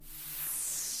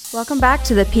Welcome back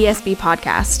to the PSB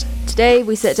podcast. Today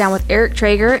we sit down with Eric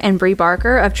Trager and Bree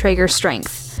Barker of Trager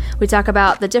Strength. We talk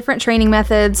about the different training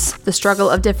methods, the struggle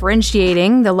of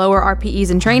differentiating the lower RPEs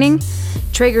in training,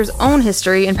 Trager's own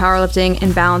history in powerlifting,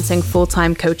 and balancing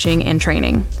full-time coaching and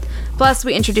training. Plus,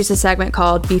 we introduce a segment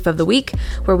called Beef of the Week,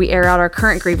 where we air out our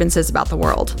current grievances about the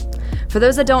world. For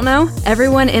those that don't know,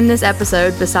 everyone in this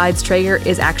episode besides Trager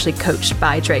is actually coached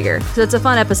by Trager, so it's a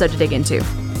fun episode to dig into.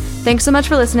 Thanks so much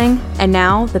for listening, and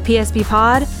now the PSB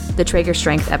Pod, the Trager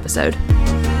Strength episode.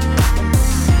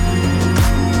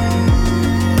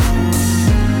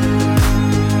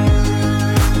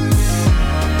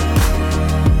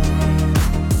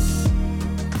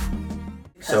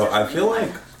 So I feel like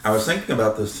I was thinking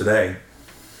about this today.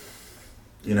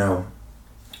 You know,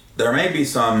 there may be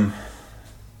some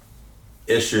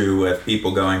issue with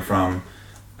people going from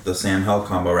the Sam Hell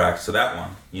combo racks to that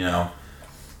one, you know,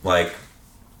 like,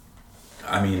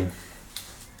 I mean,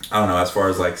 I don't know, as far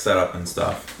as like setup and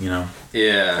stuff, you know.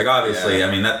 Yeah. Like obviously, yeah.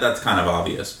 I mean that's kind of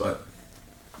obvious, but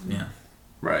yeah.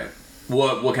 Right.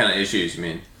 What kind of issues you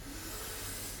mean?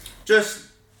 Just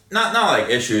not like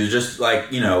issues, just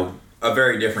like, you know, a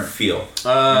very different feel.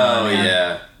 Oh, you know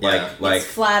yeah. Like it's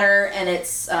flatter and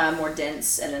it's more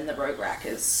dense, and then the rogue rack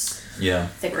is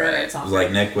thicker right. and softer.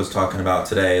 Like Nick was talking about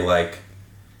today, like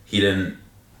he didn't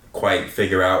quite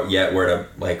figure out yet where to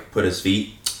like put his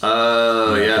feet.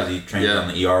 Oh, yeah. Because he trained on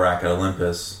the ER rack at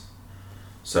Olympus.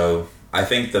 So I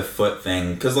think the foot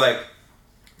thing, because like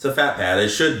it's a fat pad, it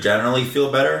should generally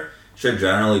feel better, should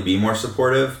generally be more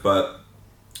supportive, but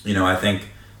you know, I think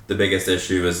the biggest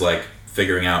issue is like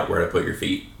figuring out where to put your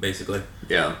feet, basically.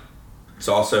 Yeah. It's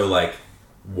also like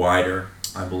wider,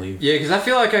 I believe. Yeah, because I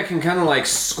feel like I can kind of like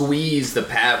squeeze the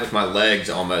pad with my legs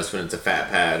almost when it's a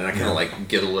fat pad, and I kind of like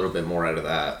get a little bit more out of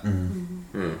that.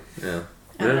 Mm-hmm. Yeah.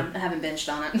 I haven't benched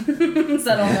on it,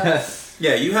 so I don't know.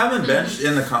 Yeah, you haven't benched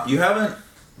in the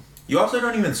you also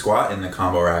don't even squat in the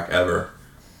combo rack ever.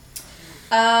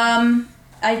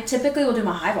 I typically will do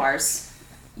my high bars.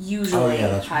 Usually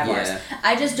high bars. Yeah.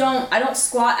 I don't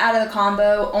squat out of the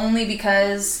combo only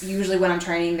because usually when I'm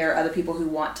training there are other people who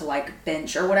want to like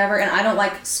bench or whatever, and I don't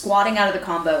like squatting out of the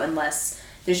combo unless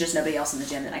there's just nobody else in the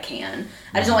gym that I can.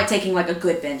 I just don't like taking like a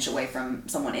good bench away from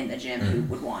someone in the gym who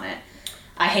would want it.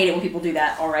 I hate it when people do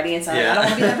that already, and so I don't want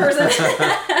to be that person.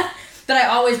 But I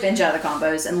always bench out of the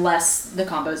combos unless the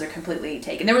combos are completely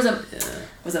taken. There was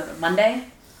a Monday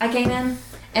I came in,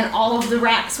 and all of the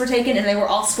racks were taken, and they were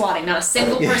all squatting. Not a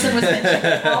single person was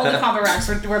benching. All the combo racks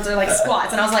were like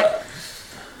squats, and I was like,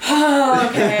 oh,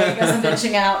 okay, I guess I'm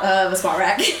benching out of a squat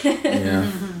rack. Yeah.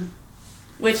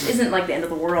 Which isn't like the end of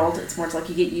the world. It's more like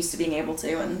you get used to being able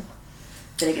to, and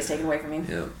then it gets taken away from you.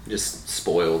 Yeah. Just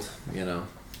spoiled, you know.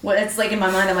 Well, it's like in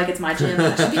my mind, I'm like, it's my gym.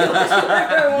 I should be able to do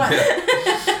whatever I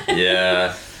want.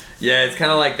 Yeah. Yeah, it's kind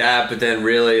of like that, but then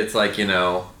really it's like, you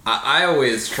know, I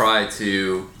always try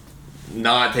to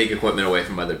not take equipment away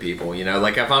from other people, you know?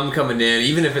 Like if I'm coming in,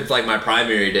 even if it's like my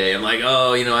primary day, I'm like,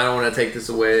 oh, you know, I don't want to take this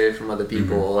away from other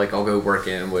people. Mm-hmm. Like I'll go work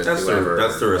in with whoever.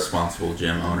 That's the responsible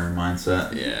gym owner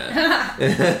mindset.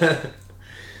 Yeah.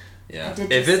 Yeah. I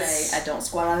did just say I don't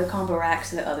squat out of the combo rack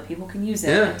so that other people can use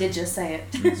it. Yeah. I did just say it.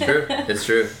 It's true. It's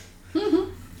true.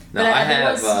 No, I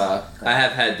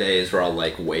have had days where I'll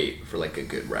like wait for like a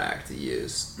good rack to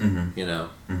use. Mm-hmm. You know,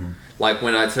 like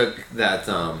when I took that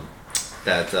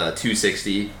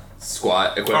 260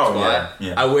 squat equipped squat,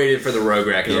 I waited for the rogue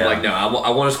rack because I'm like, no, I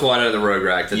want to squat out of the rogue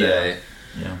rack today.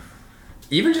 Yeah.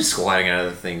 Even just squatting out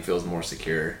of the thing feels more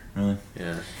secure. Really?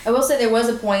 Yeah. I will say there was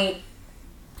a point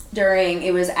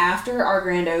it was after our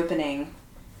grand opening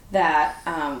that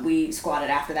we squatted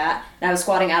after that, and I was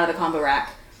squatting out of the combo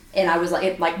rack, and I was like,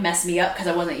 it like messed me up because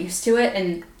I wasn't used to it,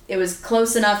 and it was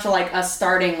close enough to like us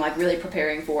starting like really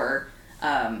preparing for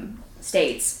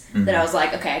states that I was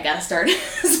like, okay, I gotta start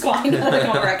squatting out of the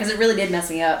combo rack because it really did mess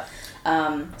me up.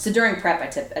 So during prep I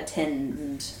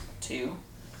tend to.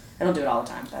 I don't do it all the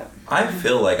time, but I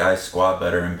feel like I squat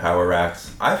better in power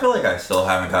racks. I feel like I still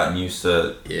haven't gotten used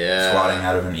to squatting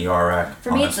out of an ER rack.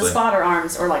 For me, it's the spotter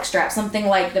arms or like straps, something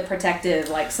like the protective,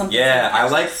 like something. Yeah, I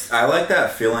like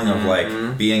that feeling of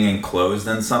like being enclosed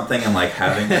in something and like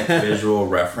having like visual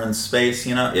reference space.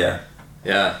 You know?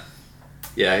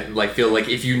 Yeah, like feel like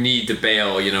if you need to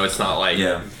bail, you know, it's not like...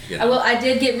 Yeah. You know. I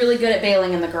did get really good at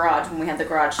bailing in the garage when we had the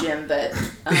garage gym, but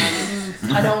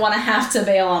I don't want to have to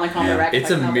bail on a combo rack. It's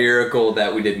a miracle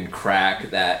that we didn't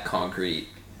crack that concrete.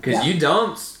 Because you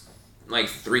dumped like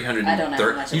 330... I don't know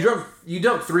how much you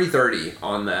dumped 330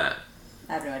 on that.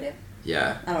 I have no idea.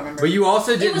 Yeah. I don't remember. But you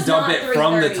also didn't dump it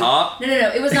from the top? No.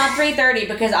 It was not 330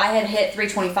 because I had hit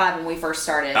 325 when we first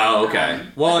started. Oh, okay.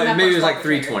 Maybe it was like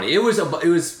 320. It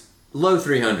was low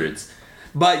 300s.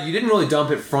 But you didn't really dump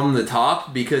it from the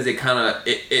top because it kind of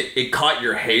it caught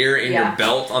your hair and your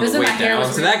belt on the way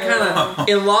down. So that kind of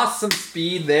it lost some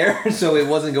speed there, so it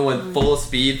wasn't going full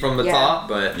speed from the top.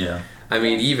 But I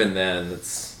mean, even then,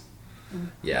 it's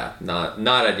not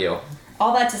ideal.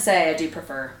 All that to say, I do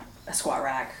prefer a squat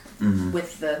rack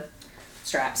with the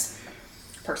straps,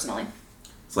 personally.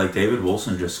 It's like David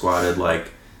Wilson just squatted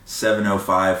like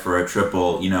 705 for a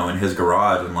triple, in his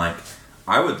garage, and like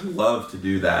I would love to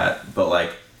do that, but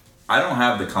like I don't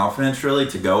have the confidence really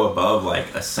to go above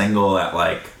like a single at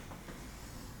like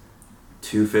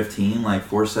 215, like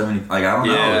 470. Like I don't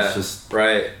know. It's just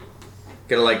right.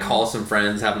 Gotta like call some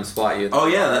friends, have them squat you. Oh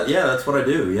yeah, that's what I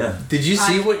do. Yeah. Did you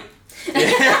see what? No.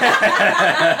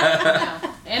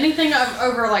 Anything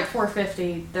over like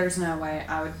 450, there's no way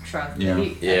I would trust. Yeah.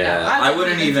 I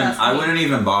wouldn't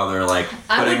even bother like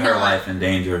putting her life in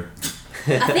danger.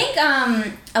 I think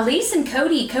Elise and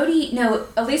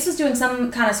Elise was doing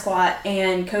some kind of squat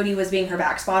and Cody was being her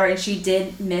back spotter and she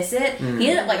did miss it. He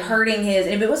ended up like hurting his,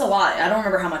 and it was a lot. I don't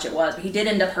remember how much it was, but he did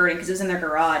end up hurting because it was in their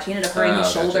garage. He ended up hurting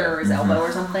his shoulder or his elbow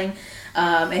or something.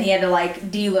 And he had to like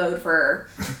deload for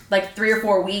like 3 or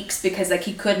 4 weeks because like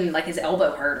he couldn't, like his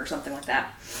elbow hurt or something like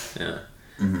that. Yeah.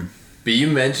 Mm-hmm. But you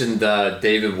mentioned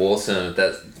David Wilson,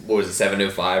 what was it,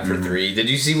 705 for 3. Did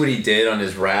you see what he did on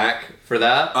his rack for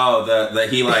that? Oh, that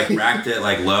he like racked it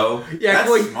like low. Yeah,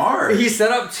 that's smart. He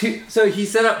set up two. So he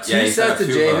set up two sets of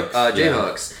J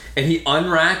hooks, and he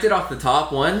unracked it off the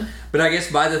top one. But I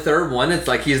guess by the third one, it's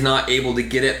like he's not able to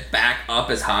get it back up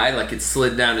as high. Like it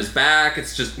slid down his back.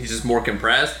 He's just more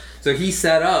compressed. So he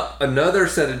set up another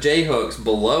set of J hooks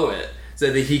below it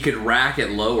so that he could rack it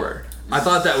lower. I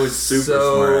thought that was super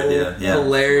smart idea. Yeah.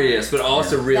 Hilarious, but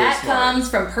also really that smart. That comes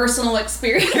from personal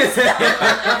experience.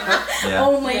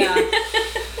 Only. Yeah.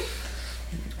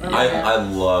 I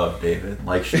love David.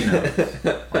 Like, she knows.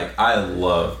 Like, I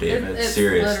love David. It's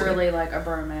seriously. Literally like a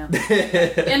bromance.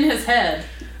 In his head.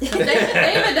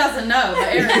 David doesn't know, but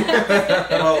Aaron.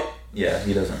 Well, yeah,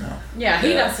 he doesn't know. Yeah,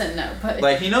 he doesn't know. But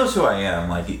like, he knows who I am.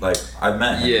 Like, I've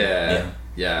met him.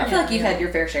 Yeah. I feel like you've had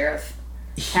your fair share of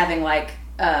having like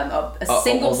a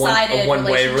single-sided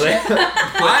one-way relationship.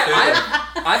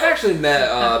 I've actually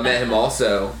met him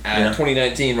also at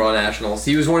 2019 Raw Nationals.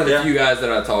 He was one of the few guys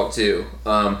that I talked to.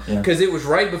 Because it was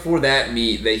right before that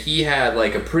meet that he had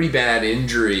like a pretty bad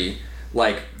injury,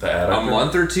 like a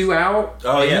month or 2 out.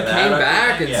 Oh, and he came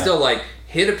back and still like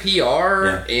hit a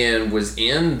PR and was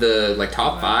in the like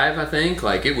top 5, I think.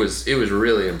 Like it was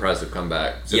really impressive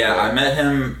comeback. I met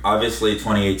him obviously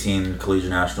 2018 Collegiate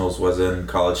Nationals was in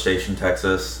College Station,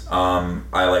 Texas.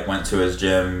 I like went to his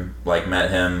gym, like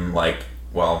met him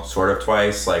sort of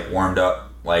twice, like warmed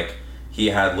up, like he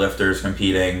had lifters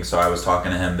competing, so I was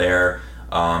talking to him there.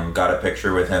 Got a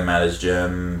picture with him at his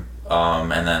gym.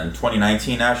 And then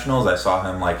 2019 Nationals, I saw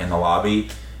him like in the lobby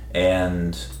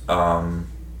and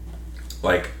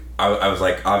like I was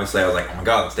like, obviously I was like, oh my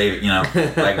god, it's David,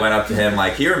 like went up to him,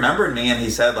 like he remembered me and he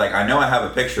said like, I know I have a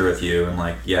picture with you, and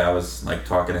like I was like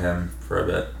talking to him for a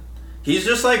bit. He's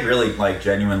just like really like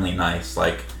genuinely nice.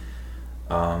 Like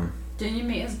didn't you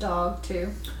meet his dog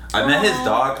too? I met his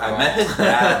dog. I met his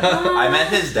dad. I met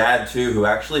his dad too, who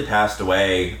actually passed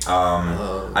away.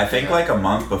 I think like a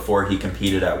month before he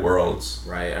competed at Worlds.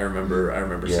 Right, I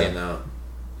remember seeing that.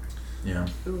 Yeah.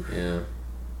 Oof. Yeah.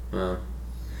 Well.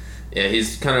 Yeah,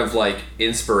 he's kind of like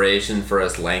inspiration for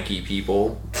us lanky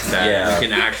people that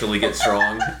can actually get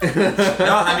strong. No,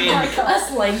 I mean, like us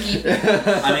lanky.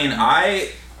 I mean,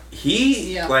 I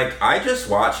just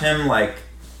watch him. Like,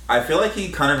 I feel like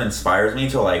he kind of inspires me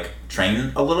to like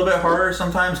train a little bit harder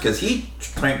sometimes because he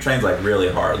trains like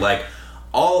really hard. Like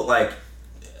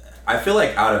I feel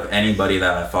like out of anybody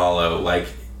that I follow, like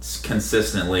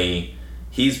consistently,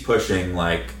 he's pushing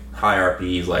like high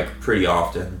RPs like pretty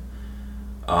often.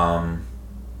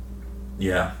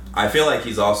 I feel like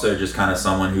he's also just kind of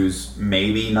someone who's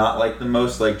maybe not like the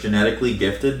most like genetically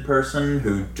gifted person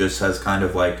who just has kind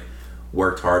of like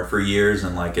worked hard for years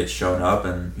and like it's shown up,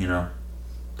 and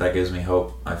that gives me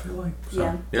hope, I feel like.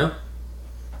 So. Yeah.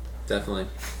 Definitely.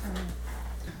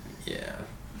 Yeah.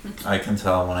 I can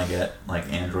tell when I get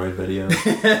like Android videos.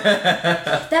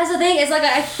 That's the thing. It's like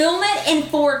I film it in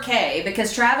 4K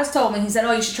because Travis told me, he said,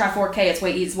 "Oh, you should try 4K. It's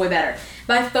way better."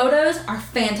 My photos are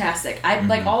fantastic. I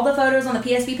like all the photos on the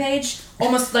PSP page.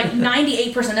 Almost like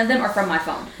 98% of them are from my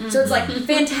phone. So it's like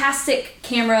fantastic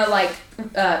camera like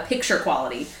picture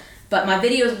quality. But my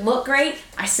videos look great.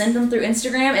 I send them through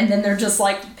Instagram, and then they're just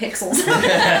like pixels.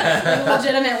 Like,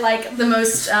 legitimate, like the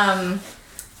most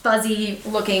fuzzy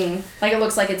looking. Like it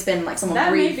looks like it's been like someone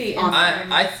That may breathed be on.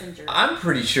 I'm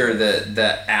pretty sure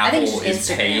that Apple it's just is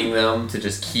Instagram. paying them to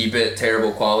just keep it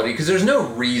terrible quality because there's no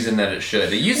reason that it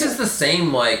should. It uses the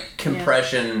same like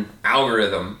compression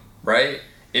algorithm, right?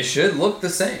 It should look the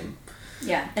same.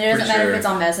 Yeah, and it doesn't Pretty matter sure. if it's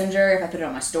on Messenger, if I put it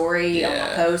on my story, on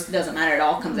my post, it doesn't matter. It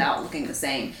all comes out looking the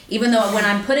same. Even though when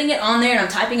I'm putting it on there and I'm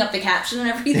typing up the caption and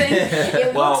everything,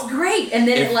 it looks great, and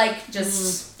then it like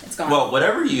just it's gone. Well,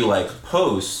 whatever you like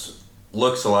post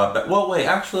looks a lot better. Well, wait,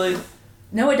 actually,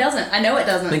 No, it doesn't. I know it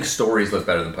doesn't. I think stories look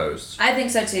better than posts. I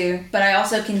think so too, but I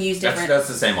also can use different That's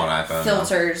the same on iPhone.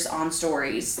 filters on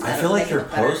stories. I feel like your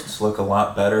posts look a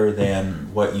lot better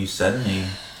than what you send me.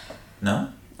 No?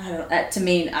 I don't. To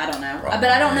me, I don't know. Probably. But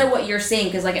I don't know what you're seeing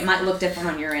because like it might look different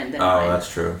on your end than Oh, mine. that's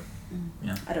true.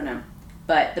 I don't know.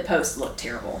 But the posts look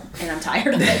terrible, and I'm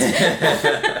tired of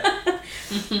it.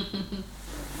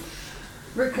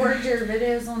 Record your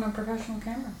videos on a professional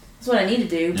camera. That's what I need to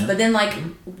do. Yeah. But then, like,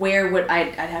 where would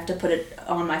I'd have to put it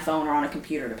on my phone or on a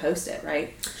computer to post it,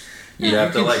 right? You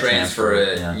have to can like transfer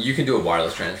it. Yeah. You can do a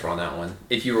wireless transfer on that one.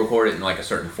 If you record it in like a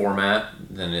certain format,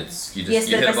 then it's you just Yes,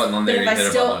 you but hit if a button on but there, if you I hit a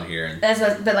still- button on here, and That's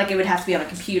what, but like it would have to be on a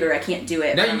computer. I can't do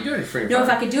it. no, you can do it from your No, phone.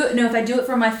 if I could do it. No, if I do it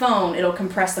from my phone, it'll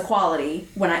compress the quality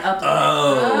when I upload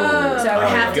Oh, it. So I would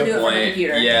have to good do it from a point.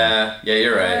 computer. Yeah,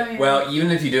 you're right. Oh, yeah. Well, even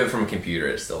if you do it from a computer,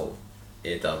 it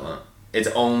doesn't. It's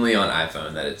only on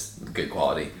iPhone that it's good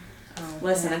quality.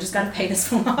 Listen, I just gotta pay this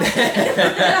phone off. I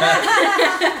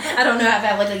don't know if I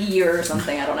have like a year or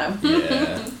something. I don't know.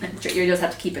 Yeah. You just have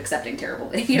to keep accepting terrible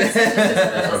videos.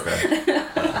 That's okay.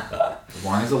 As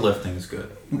long as the lifting is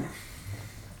good.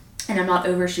 And I'm not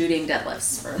overshooting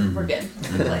deadlifts. We're good.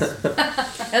 Good place.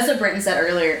 That's what Brenton said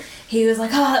earlier. He was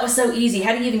like, "Oh, that was so easy.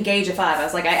 How do you even gauge a 5?" I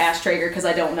was like, "I asked Traeger because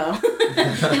I don't know."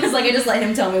 It was like I just let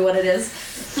him tell me what it is.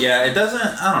 Yeah, it doesn't,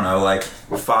 I don't know, like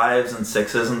 5s and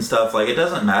 6s and stuff, like it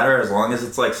doesn't matter as long as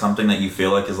it's like something that you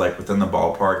feel like is like within the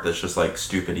ballpark that's just like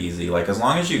stupid easy. Like as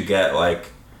long as you get like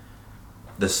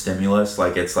the stimulus,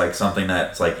 like it's like something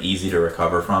that's like easy to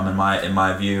recover from in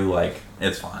my view, like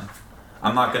it's fine.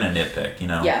 I'm not gonna nitpick, you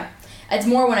know? Yeah. It's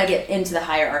more when I get into the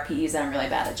higher RPEs that I'm really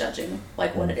bad at judging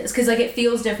like what it is. Because like it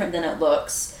feels different than it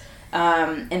looks.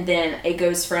 And then it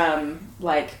goes from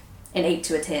like an 8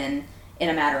 to a 10 in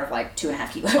a matter of like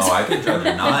 2.5 kilos. Oh, I can judge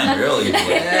a 9 really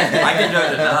easily. I can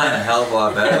judge a 9 a hell of a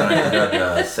lot better than I can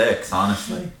judge a 6,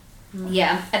 honestly.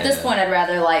 Yeah. At this point, I'd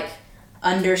rather like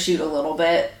undershoot a little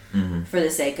bit Mm-hmm. for the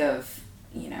sake of,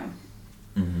 you know,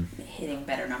 Mm-hmm. hitting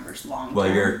better numbers long term.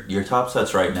 Well, your top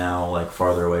sets right now, like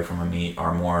farther away from a meet,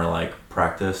 are more like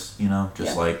practice, you know,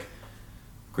 just Yeah. like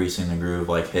greasing the groove,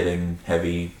 like hitting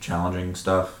heavy, challenging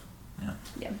stuff.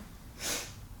 Yeah.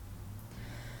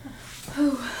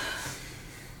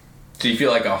 Do you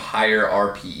feel like a higher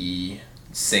RPE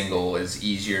single is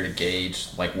easier to gauge,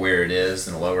 like where it is,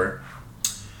 than lower?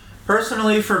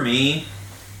 Personally, for me,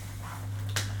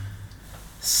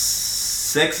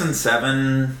 6 and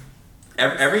 7,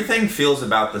 everything feels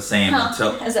about the same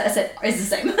until As I said, it's the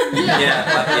same.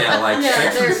 yeah, like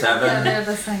 6 and 7. Yeah, they're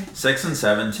the same. 6 and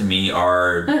 7 to me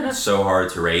are so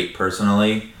hard to rate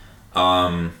personally.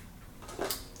 I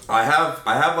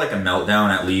have like a meltdown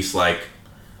at least, like,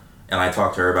 and I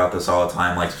talk to her about this all the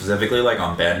time, like specifically like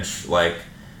on bench, like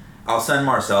I'll send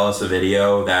Marcellus a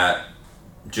video that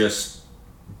just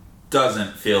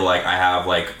doesn't feel like I have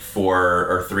like 4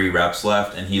 or 3 reps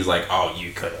left, and he's like, "Oh,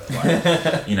 you could have,"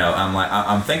 like, you know. I'm like,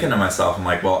 I'm thinking to myself, I'm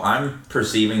like, well, I'm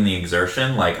perceiving the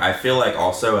exertion. Like I feel like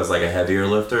also as like a heavier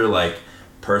lifter, like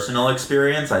personal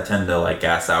experience, I tend to like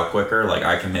gas out quicker. Like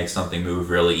I can make something move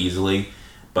really easily,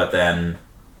 but then,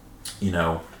 you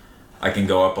know, I can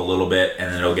go up a little bit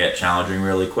and it'll get challenging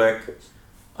really quick.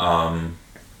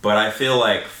 But I feel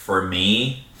like for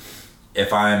me,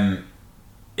 if I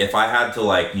had to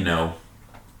like, you know,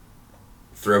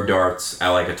 throw darts at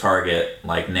like a target,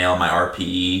 like nail my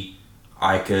RPE,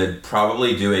 I could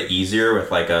probably do it easier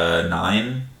with like a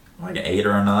 9, like an 8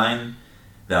 or a 9,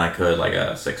 than I could like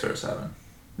a 6 or a 7.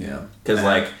 Yeah. Because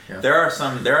like there are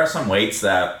some weights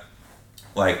that,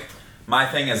 like, my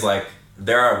thing is like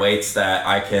there are weights that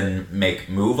I can make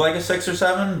move like a 6 or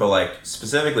 7, but like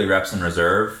specifically reps in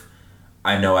reserve,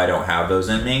 I know I don't have those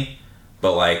in me.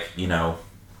 But like, you know,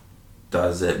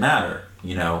 does it matter?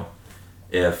 You know,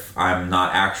 if I'm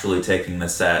not actually taking the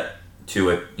set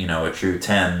to a, you know, a true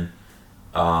 10,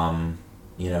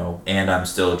 you know, and I'm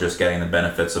still just getting the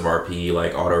benefits of RPE,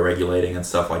 like auto regulating and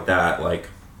stuff like that, like,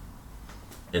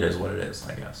 it is what it is,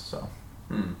 I guess. So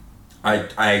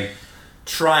I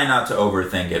try not to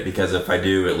overthink it, because if I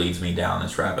do, it leads me down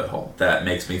this rabbit hole that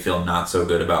makes me feel not so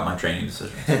good about my training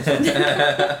decisions.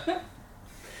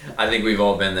 I think we've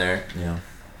all been there. Yeah.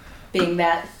 Being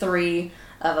that 3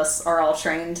 of us are all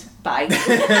trained by you. There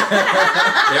was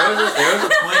a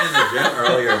point in the gym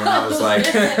earlier when I was like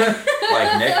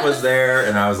Nick was there,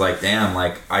 and I was like, damn,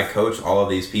 like I coach all of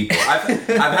these people. I've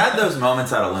had those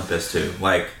moments at Olympus too,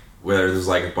 like where there's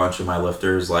like a bunch of my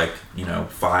lifters, like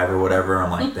 5 or whatever. I'm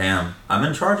like, damn, I'm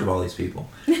in charge of all these people.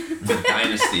 It's a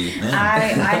dynasty. Yeah.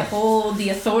 I hold the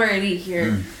authority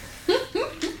here.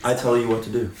 I tell you what to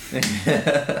do.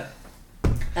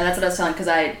 And that's what I was telling, because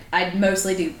I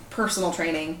mostly do personal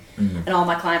training, and all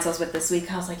my clients I was with this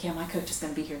week, I was like, yeah, my coach is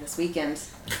going to be here this weekend.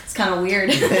 It's kind of weird.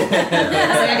 I was like,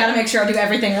 I got to make sure I do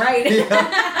everything right.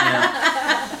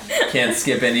 Can't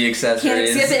skip any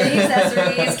accessories.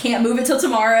 Can't move it till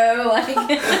tomorrow. Like,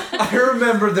 I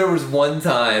remember there was one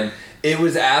time, it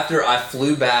was after I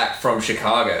flew back from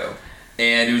Chicago,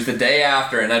 and it was the day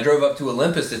after, and I drove up to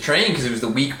Olympus to train because it was the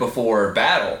week before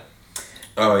battle.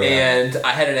 Oh, yeah. And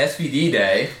I had an SBD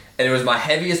day, and it was my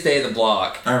heaviest day of the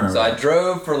block. So I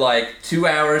drove for like 2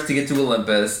 hours to get to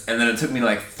Olympus, and then it took me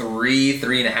like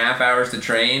 3.5 hours to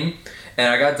train. And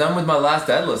I got done with my last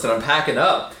deadlift, and I'm packing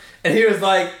up. And he was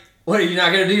like, what, are you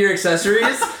not going to do your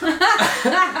accessories?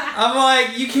 I'm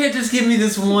like, you can't just give me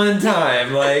this one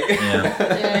time. Like,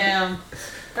 Damn.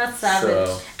 That's savage.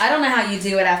 So. I don't know how you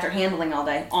do it after handling all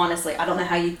day. Honestly, I don't know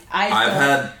how you.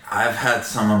 I've had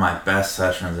some of my best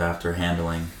sessions after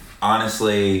handling.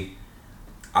 Honestly,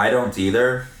 I don't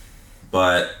either.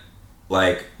 But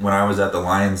like when I was at the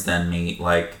Lions Den meet,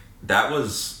 like that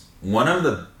was one of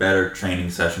the better training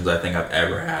sessions I think I've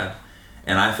ever had,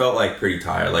 and I felt like pretty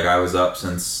tired. Like I was up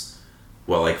since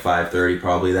like 5:30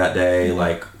 probably that day,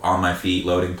 like on my feet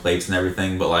loading plates and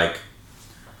everything. But like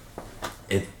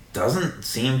it doesn't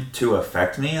seem to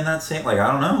affect me in that same, like I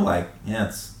don't know, like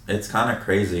it's kind of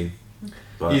crazy.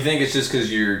 But You think it's just because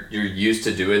you're used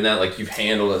to doing that, like you've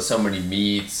handled it so many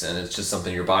meets and it's just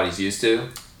something your body's used to?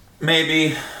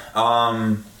 maybe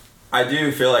I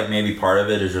do feel like maybe part of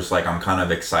it is just like I'm kind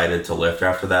of excited to lift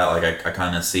after that. Like I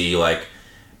kind of see like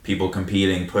people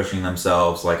competing, pushing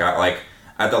themselves. Like I like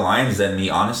at the Lions Den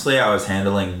meet, honestly, I was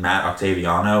handling Matt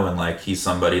Octaviano, and like he's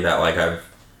somebody that like I've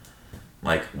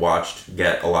like watched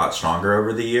get a lot stronger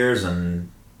over the years, and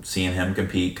seeing him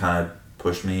compete kind of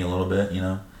pushed me a little bit,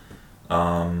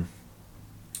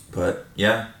 but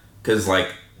yeah, because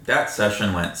like that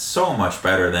session went so much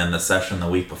better than the session the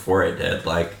week before it did,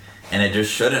 like, and it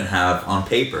just shouldn't have on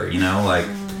paper, like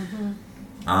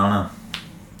I don't know.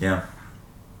 Yeah,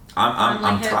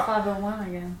 I'm hit 501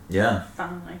 again. Yeah,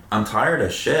 Finally. I'm tired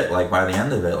of shit. Like by the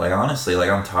end of it, like honestly, like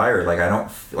I'm tired. Like I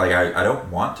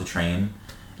don't want to train.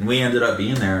 And we ended up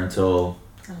being there until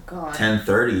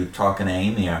 10:30 talking to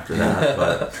Amy after that.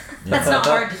 But That's not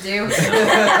hard to do. No,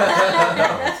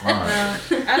 it's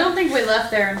not. I don't think we left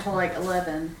there until like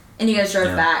 11. And you guys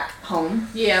drove back home.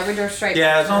 Yeah, we drove straight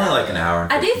Yeah, back. it's only like an hour.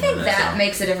 And I do 15 think minutes, that so.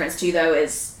 makes a difference too, though,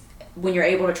 is when you're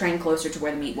able to train closer to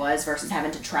where the meet was versus having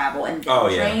to travel and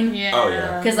train. Yeah. Oh,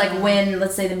 yeah. Because like when,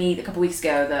 let's say the meet a couple weeks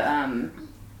ago,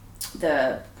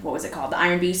 the what was it called, the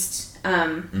Iron Beast.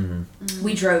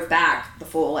 We drove back the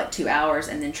full like 2 hours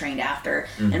and then trained after,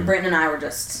 and Brenton and I were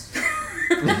just.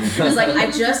 It was like, I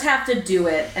just have to do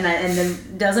it, and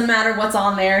then doesn't matter what's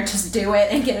on there, just do it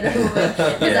and get it over with.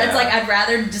 Because that's like, I'd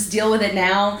rather just deal with it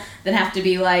now than have to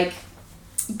be like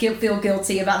feel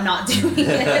guilty about not doing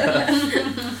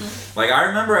it. Like I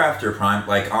remember after prime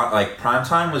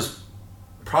time was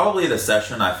probably the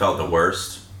session I felt the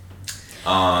worst.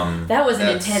 That was an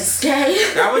intense day.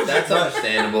 That's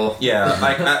understandable. Yeah,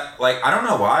 I don't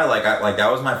know why. Like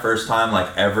that was my first time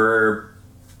like ever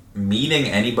meeting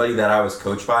anybody that I was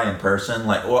coached by in person.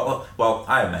 Like, well,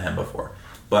 I had met him before,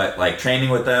 but like training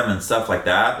with them and stuff like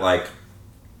that. Like,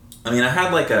 I mean, I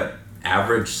had like a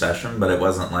average session, but it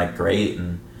wasn't like great.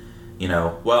 And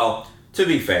well, to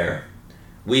be fair,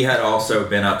 we had also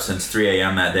been up since 3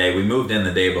 a.m. that day. We moved in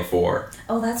the day before.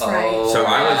 Oh, that's right. So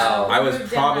wow. I was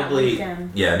Moved in probably that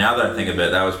weekend. yeah. Now that I think of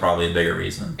it, that was probably a bigger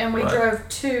reason. And we But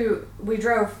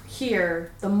drove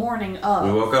here the morning of.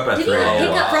 We woke up at Did 3 you a.m.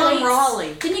 pick up From plates?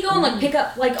 Raleigh. Didn't you go and like pick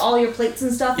up like all your plates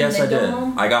and stuff Yes, and I then did. go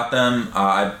home? I got them.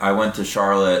 I went to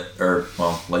Charlotte,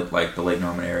 like the Lake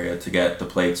Norman area, to get the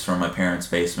plates from my parents'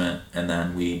 basement, and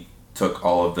then we took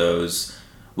all of those.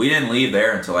 We didn't leave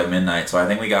there until like midnight, so I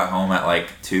think we got home at like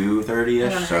 2:30ish. I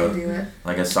don't know So how you do it.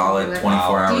 like a solid Do it. 24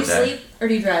 Do hour you day. sleep or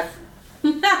do you drive?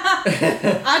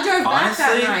 I drove back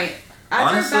Honestly, that night. I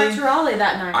honestly, drove back to Raleigh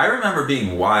that night. I remember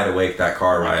being wide awake that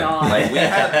car ride. God. Like we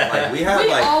had we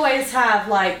always have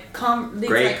like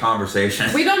great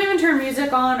conversation. We don't even turn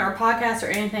music on or podcast or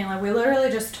anything. Like we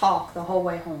literally just talk the whole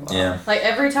way home. Yeah. Like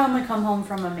every time we come home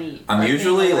from a meet. I'm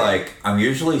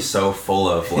usually so full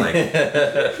of like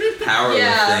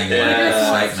powerlifting,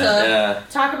 excitement.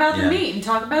 Talk about the meet and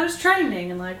talk about his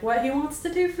training and like what he wants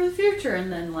to do for the future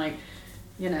and then like,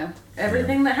 you know,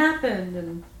 everything that happened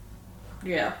and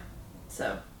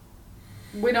so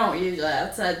we don't use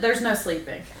that. So there's no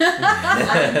sleeping.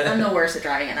 I'm the worst at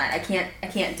driving at night. I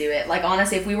can't do it. Like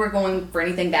honestly, if we were going for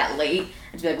anything that late,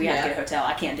 I'd be like, we have to get a hotel.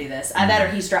 I can't do this. I better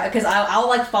he's driving because I'll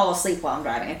like fall asleep while I'm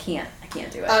driving. I can't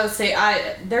do it. Oh, see,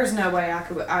 there's no way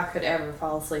I could ever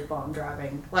fall asleep while I'm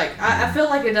driving. Like I feel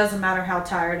like it doesn't matter how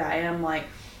tired I am. Like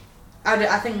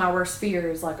I think my worst fear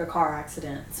is like a car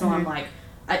accident. So I'm like.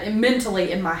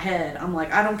 Mentally in my head, I'm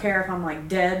like, I don't care if I'm like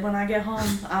dead when I get home.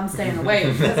 I'm staying awake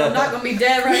because I'm not gonna be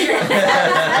dead right here.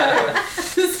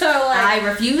 So like, I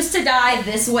refuse to die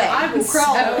this way. I will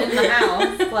crawl in the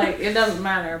house. Like it doesn't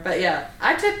matter. But yeah,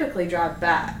 I typically drive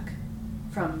back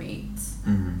from meets.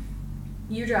 Mm-hmm.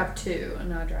 You drive too,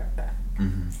 and I drive back.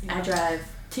 Mm-hmm. I drive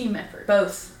team effort.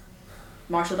 Both.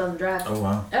 Marshall doesn't drive. Oh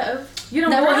wow. Uh-oh. You don't.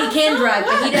 No, well, drive? he can drive,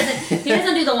 but he doesn't. He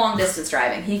doesn't do the long distance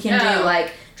driving. He can do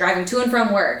like driving to and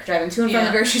from work, driving to and from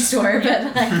the grocery store.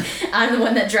 But like, I'm the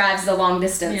one that drives the long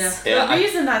distance. Yeah. The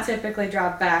reason I typically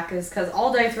drive back is because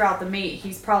all day throughout the meet,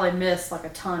 he's probably missed like a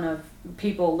ton of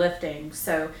people lifting,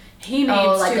 so he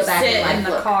needs to sit in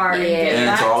the car and get and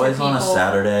back it's always to on a people.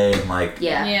 Saturday, and like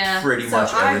pretty So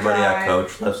much everybody I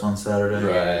coach lifts on Saturday.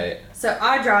 Right. So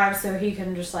I drive so he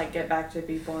can just like get back to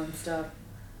people and stuff.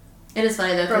 It is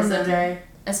funny though From because the day.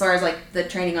 as far as like the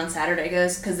training on Saturday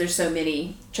goes, because there's so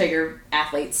many Traeger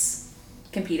athletes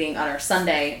competing on our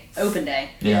Sunday open day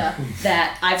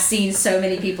that I've seen so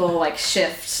many people like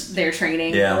shift their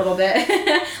training a little bit.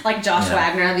 Like Josh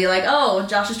Wagner, I'd be like, oh,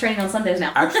 Josh is training on Sundays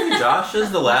now. Actually, Josh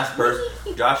is the last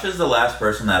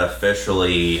person that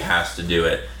officially has to do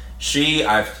it.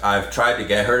 I've tried to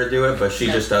get her to do it, but she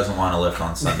just doesn't want to lift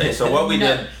on Sunday. So what we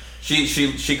did,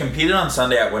 she competed on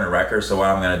Sunday at Winter Record. So what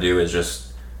I'm gonna do is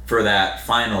just for that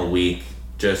final week,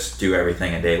 just do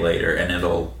everything a day later, and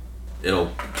it'll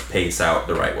pace out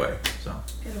the right way. So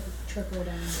It'll trickle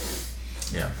down.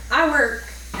 yeah. I work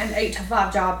an 8 to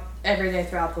 5 job every day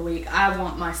throughout the week. I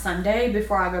want my Sunday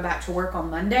before I go back to work on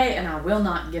Monday, and I will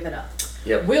not give it up.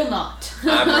 Yep. Will not.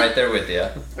 I'm right there with you.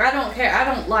 I don't care. I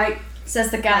don't like.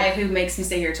 Says the guy who makes me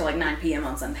stay here till like 9 p.m.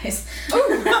 on Sundays.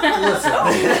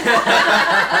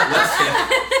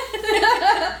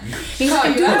 He's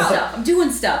like, I'm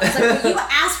doing stuff. It's like, well, you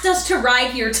asked us to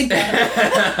ride here together.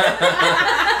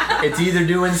 It's either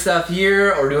doing stuff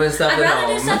here or doing stuff I'd at rather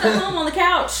home. do stuff at home on the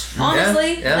couch,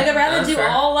 honestly. Yeah, like, I'd rather do fair.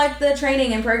 all like the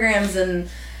training and programs and,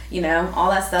 you know, all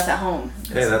that stuff at home.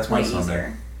 Hey, that's my way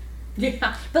Sunday.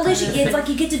 Yeah. But at least it's like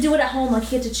you get to do it at home,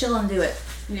 like you get to chill and do it.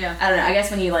 Yeah. I don't know. I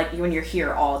guess when you're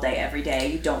here all day, every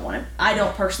day, you don't want to. I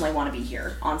don't personally want to be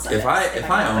here on Sundays. If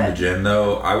I owned a gym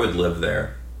though, I would live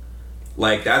there.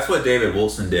 Like that's what David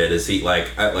Wilson did. Is he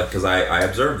because I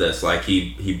observed this. Like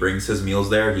he brings his meals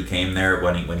there. He came there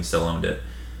when he still owned it.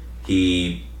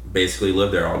 He basically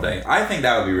lived there all day. I think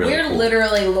that would be really cool. We're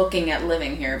literally looking at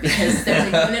living here because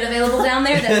there's a unit available down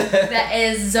there that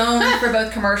is zoned for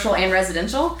both commercial and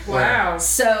residential. Wow.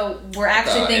 So we're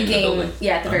actually thinking,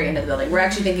 at the very end of the building, we're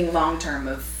actually thinking long term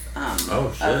of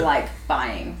like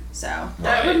buying. So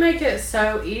that would make it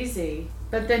so easy.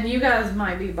 But then you guys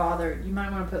might be bothered. You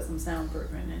might want to put some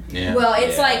soundproofing in here. Yeah. Well,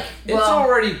 it's it's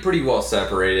already pretty well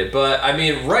separated. But I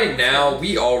mean, right now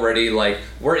we already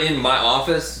we're in my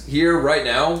office here right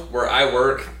now where I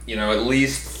work. You know, at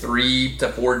least 3 to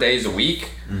 4 days a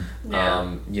week.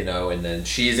 Yeah. You know, and then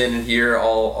she's in here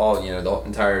all the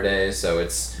entire day. So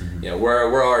it's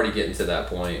we're already getting to that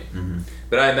point. Mm-hmm.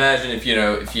 But I imagine if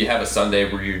you have a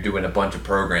Sunday where you're doing a bunch of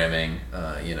programming,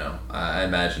 I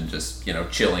imagine just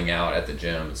chilling out at the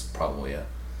gym is probably a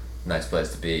nice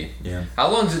place to be. Yeah.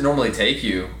 How long does it normally take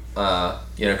you?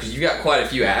 Because you've got quite a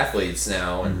few athletes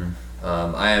now, and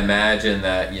I imagine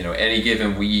that any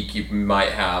given week you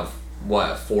might have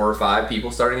 4 or 5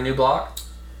 people starting a new block.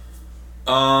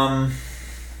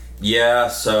 Yeah.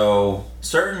 So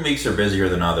certain weeks are busier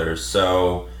than others.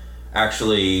 So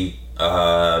actually.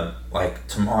 Like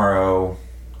tomorrow,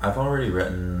 I've already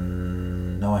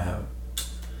written. No, I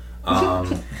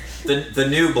haven't. The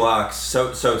new blocks.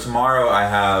 So tomorrow I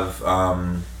have.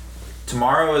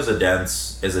 Tomorrow is a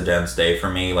dense day for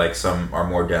me. Like some are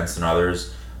more dense than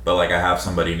others, but like I have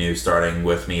somebody new starting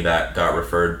with me that got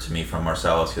referred to me from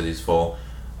Marcellus because he's full.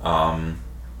 I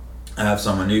have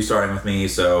someone new starting with me,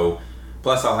 so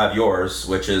plus I'll have yours,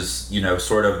 which is, you know,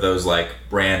 sort of those like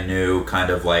brand new kind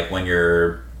of like when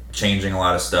you're changing a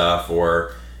lot of stuff,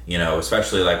 or, you know,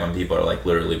 especially like when people are like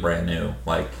literally brand new,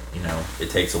 like, you know, it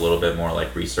takes a little bit more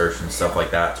like research and stuff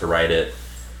like that to write it.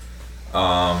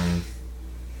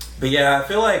 But yeah, I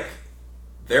feel like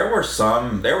there were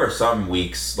some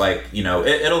weeks, like, you know,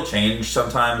 it'll change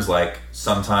sometimes, like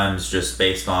sometimes just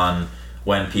based on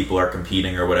when people are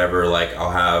competing or whatever. Like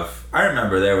I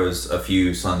remember there was a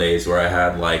few Sundays where I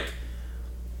had like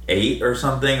 8 or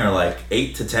something, or like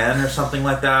 8 to 10 or something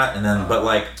like that, and then but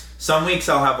like some weeks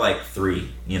I'll have like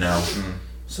 3, you know.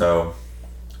 So,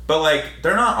 but like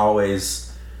they're not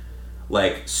always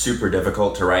like super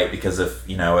difficult to write, because if,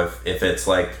 you know, if it's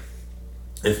like,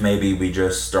 if maybe we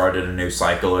just started a new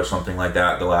cycle or something like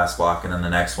that, the last block, and then the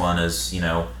next one is, you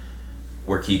know,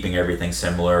 we're keeping everything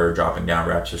similar or dropping down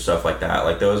reps or stuff like that,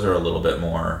 like those are a little bit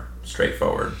more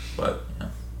straightforward. But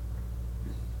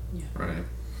yeah. Right.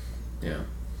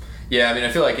 Yeah, I mean,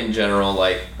 I feel like in general,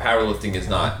 like powerlifting is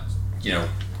not, you know,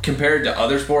 compared to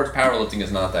other sports, powerlifting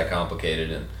is not that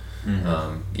complicated, and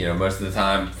you know, most of the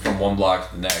time from one block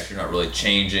to the next, you're not really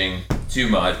changing too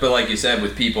much. But like you said,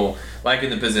 with people like in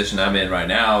the position I'm in right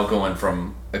now, going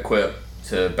from equip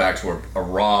to back to a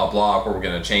raw block where we're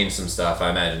going to change some stuff, I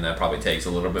imagine that probably takes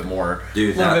a little bit more,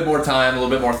 bit more time, a little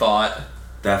bit more thought.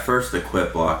 That first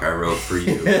equip block I wrote for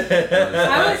you.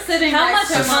 I was sitting next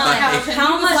to him on the couch, and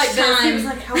how he was much like this. He time- was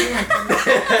like,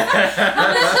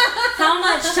 How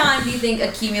much time do you think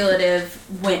accumulative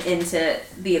went into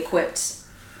the equipped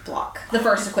block? The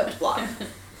first equipped block?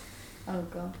 Oh,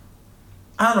 God.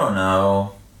 I don't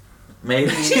know. Maybe.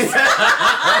 I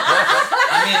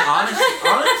mean,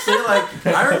 honestly, like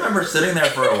I remember sitting there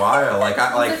for a while. Like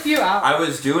A few hours. I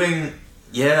was doing,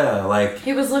 like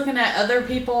He was looking at other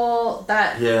people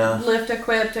that Yeah. lift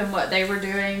equipped and what they were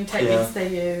doing, techniques they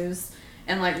use,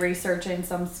 and like researching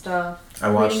some stuff. I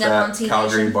watched Reading up on that TV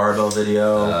Calgary Nation. barbell video.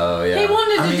 Oh yeah. He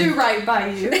wanted to I mean- do right by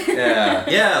you. Yeah.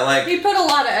 Yeah, like, He put a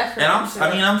lot of effort and into it.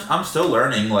 I'm still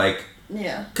learning, like,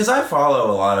 Yeah. because I follow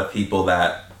a lot of people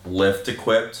that lift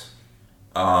equipped,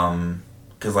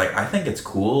 because like I think it's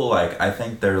cool. Like I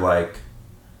think they're like,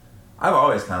 I've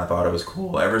always kind of thought it was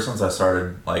cool ever since I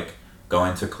started like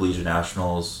going to collegiate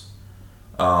nationals.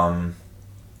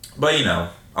 But you know,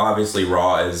 obviously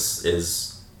raw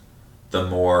is the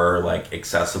more like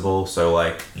accessible. So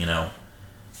like, you know,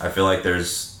 I feel like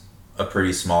there's a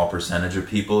pretty small percentage of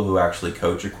people who actually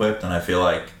coach equipped, and I feel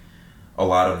like a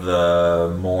lot of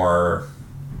the more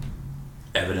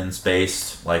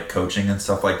evidence-based like coaching and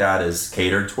stuff like that is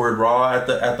catered toward raw at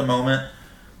the moment,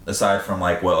 aside from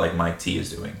like what like Mike T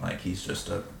is doing. Like he's just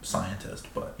a scientist,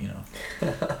 but you know.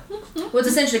 Well, it's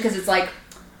essentially because it's like,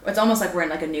 it's almost like we're in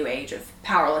like a new age of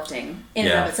powerlifting in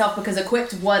and of itself, because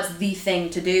equipped was the thing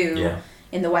to do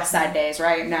in the West Side days,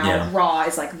 right? Now raw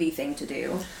is like the thing to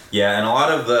do. Yeah, and a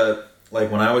lot of the, like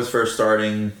when I was first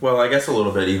starting, well, I guess a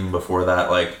little bit even before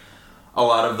that, like a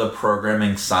lot of the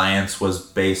programming science was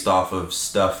based off of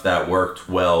stuff that worked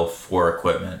well for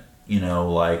equipment, you know,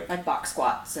 like box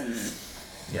squats and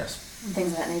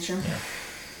things of that nature. Yeah.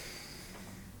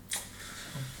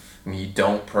 You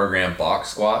don't program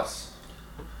box squats?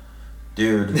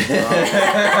 Dude,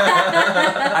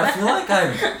 I feel like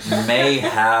I may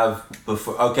have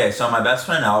before. Okay, so my best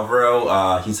friend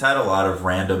Alvaro, he's had a lot of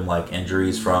random like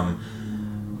injuries from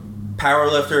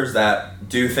powerlifters that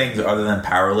do things other than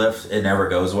powerlift. It never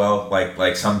goes well.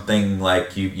 Like something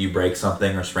like you break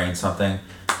something or sprain something.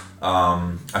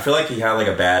 I feel like he had like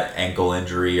a bad ankle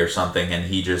injury or something, and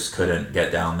he just couldn't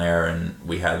get down there, and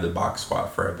we had the box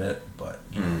squat for a bit. But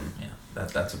you know,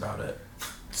 that's about it.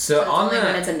 So it's on only that,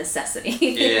 when it's a necessity.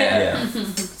 Yeah.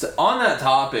 So on that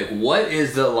topic, what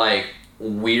is the like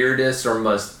weirdest or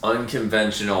most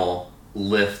unconventional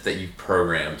lift that you've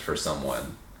programmed for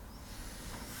someone?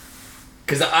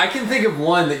 Because I can think of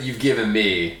one that you've given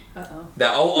me.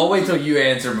 That I'll wait till you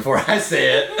answer before I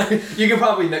say it. You can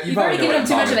probably know. You've already given him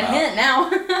too much of a hint now.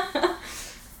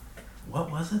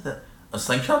 What was it? A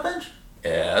slingshot bench?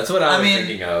 Yeah, that's what I was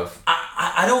thinking of.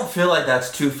 I don't feel like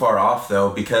that's too far off though,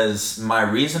 because my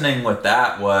reasoning with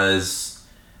that was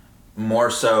more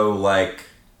so like,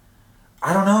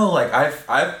 I don't know, like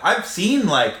I've seen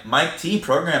like Mike T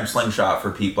program slingshot for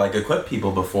people, like equip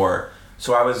people before.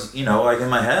 So I was, you know, like in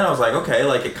my head I was like, okay,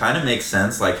 like it kind of makes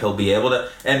sense, like he'll be able to,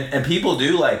 and people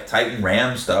do like Titan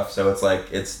Ram stuff, so it's like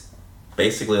it's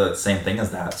basically like the same thing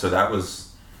as that. So that was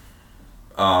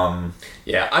yeah,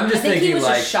 I'm just I think thinking he was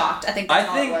like just shocked. I think that's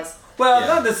all it was. Well,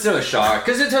 not necessarily shocked,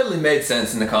 because it totally made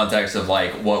sense in the context of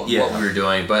like what we were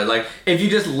doing. But like, if you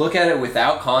just look at it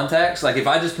without context, like if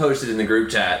I just posted in the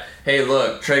group chat, "Hey,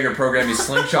 look, Traeger programmed me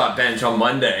slingshot bench on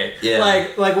Monday."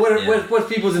 What's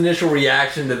people's initial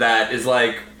reaction to that is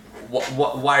like,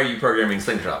 why are you programming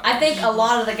slingshot? I think a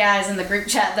lot of the guys in the group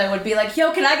chat though would be like,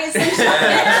 "Yo, can I get slingshot?"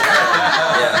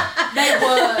 They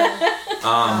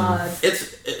would.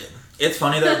 It's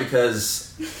funny though because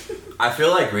I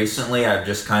feel like recently I've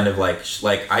just kind of like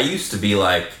I used to be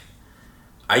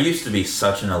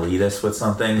such an elitist with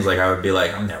some things. Like I would be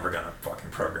like, I'm never gonna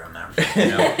fucking program that. You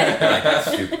know, like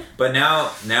that's stupid. But now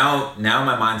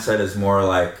my mindset is more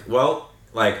like, well,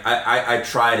 like I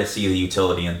try to see the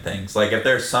utility in things. Like if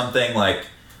there's something like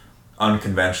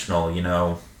unconventional, you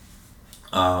know,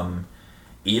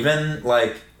 even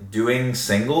like doing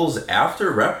singles after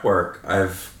rep work,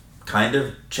 I've kind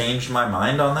of changed my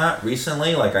mind on that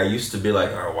recently. Like I used to be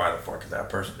like, oh, why the fuck is that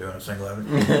person doing a single level?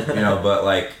 You know, but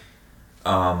like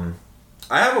I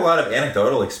have a lot of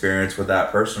anecdotal experience with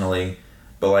that personally,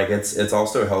 but like it's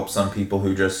also helped some people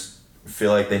who just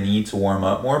feel like they need to warm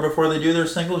up more before they do their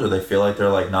singles, or they feel like they're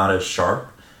like not as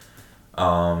sharp.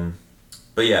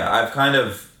 But yeah, I've kind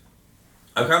of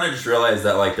just realized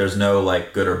that like there's no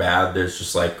like good or bad. There's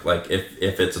just like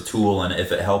if it's a tool and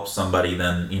if it helps somebody,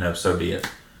 then you know, so be it.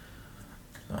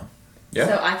 Yeah.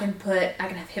 So I can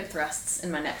have hip thrusts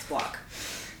in my next block.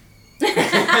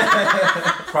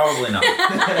 Probably not.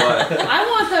 But I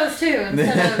want those too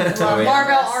instead of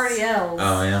barbell RDLs.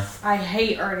 Oh yeah. I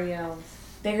hate RDLs.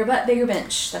 Bigger butt, bigger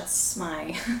bench. That's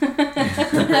my.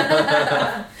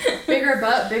 Bigger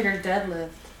butt, bigger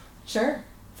deadlift. Sure.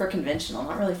 For conventional,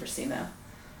 not really for sumo.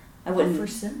 I wouldn't. For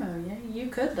sumo, yeah, you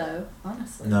could though.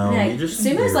 Honestly. No, yeah, you just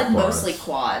sumo's like quads. mostly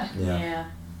quad. Yeah.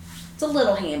 It's a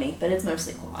little hammy, but it's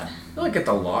mostly quad. I feel like at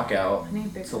the lockout,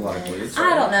 it's a lot of glutes.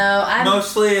 I don't know.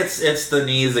 Mostly it's the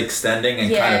knees extending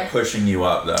and kind of pushing you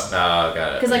up though. Oh,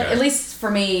 got it. Because like at least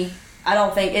for me, I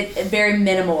don't think it very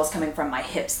minimal is coming from my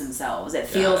hips themselves. It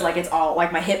feels like it's all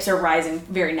like my hips are rising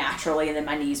very naturally, and then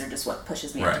my knees are just what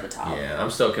pushes me up to the top. Yeah, I'm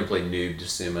still a complete noob to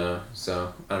sumo,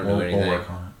 so I don't know anything. We'll work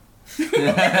on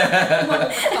it.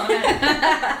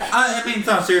 I mean,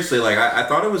 no, seriously, like I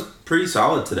thought it was pretty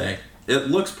solid today.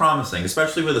 It looks promising,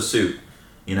 especially with a suit.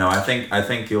 You know, I think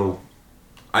it'll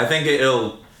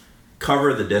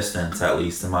cover the distance, at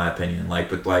least in my opinion. Like,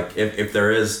 but like if there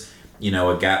is, you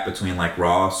know, a gap between like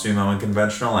raw sumo and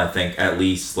conventional, I think at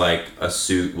least like a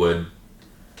suit would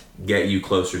get you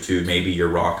closer to maybe your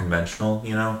raw conventional,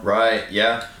 you know? Right,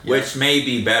 yeah. Which may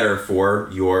be better for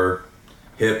your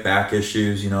hip back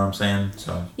issues, you know what I'm saying?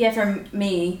 So yeah, for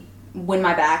me, when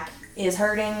my back is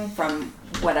hurting from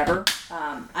whatever,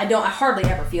 I hardly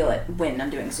ever feel it when I'm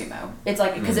doing sumo. It's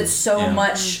like because it's so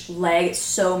much leg, it's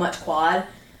so much quad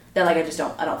that like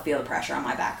I don't feel the pressure on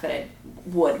my back that I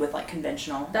would with like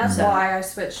conventional. That's why I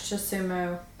switched to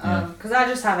sumo, because I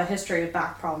just have a history of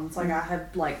back problems. Like I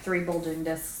had like 3 bulging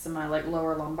discs in my like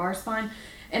lower lumbar spine,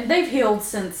 and they've healed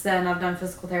since then. I've done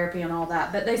physical therapy and all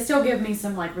that, but they still give me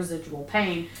some like residual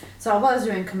pain. So I was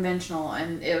doing conventional,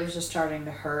 and it was just starting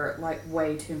to hurt like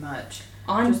way too much.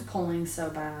 Just pulling so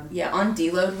bad. Yeah, on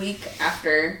deload week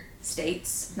after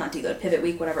states, not deload, pivot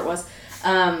week, whatever it was.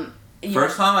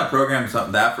 First time I programmed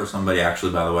that for somebody,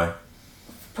 actually, by the way.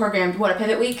 Programmed what, a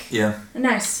pivot week? Yeah.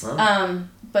 Nice. Wow.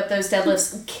 But those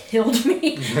deadlifts killed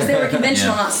me because they were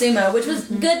conventional, not sumo, which was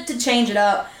good to change it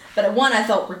up. But at one, I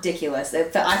felt ridiculous. I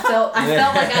felt like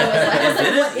I was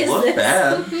like, what is this?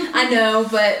 Bad. I know,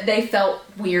 but they felt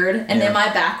weird, and then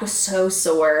my back was so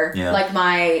sore. Yeah. Like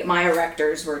my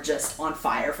erectors were just on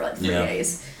fire for like 3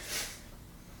 days.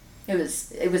 It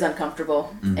was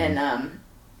uncomfortable, and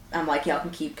I'm like, y'all can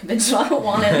keep conventional. I don't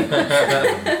want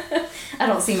it. I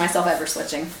don't see myself ever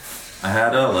switching. I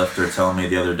had a lifter tell me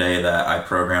the other day that I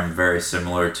programmed very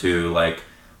similar to like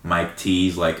Mike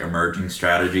T's like emerging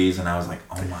strategies, and I was like,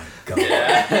 oh my god.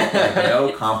 Like,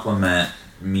 no compliment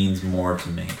means more to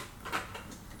me.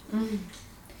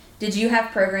 Did you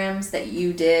have programs that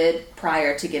you did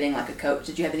prior to getting like a coach?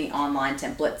 Did you have any online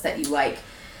templates that you like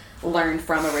learned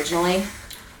from originally?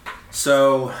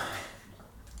 So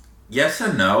yes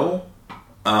and no.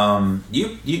 Do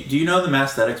you know the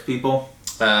Masthetics people?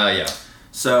 Yeah.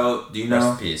 So do you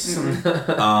know? Rest in peace.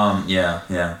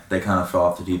 Yeah. They kind of fell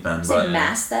off the deep end. But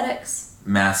Masthetics?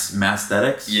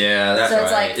 Masthetics? Yeah, that's so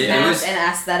it's right. like math and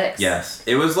aesthetics. Yes.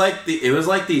 It was like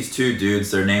these 2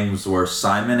 dudes, their names were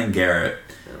Simon and Garrett.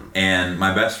 And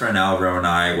my best friend Alvaro and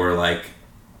I were like,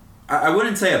 I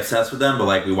wouldn't say obsessed with them, but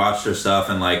like we watched their stuff,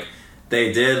 and like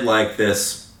they did like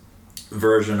this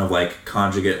version of like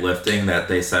conjugate lifting that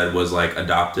they said was like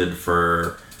adopted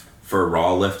for for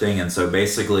raw lifting, and so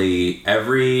basically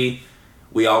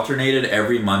we alternated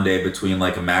every Monday between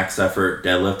like a max effort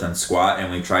deadlift and squat,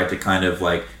 and we tried to kind of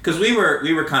like, because we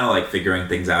were kind of like figuring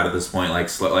things out at this point, like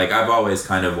I've always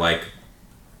kind of like,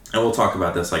 and we'll talk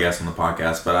about this I guess on the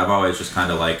podcast, but I've always just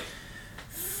kind of like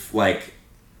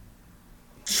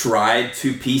tried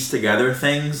to piece together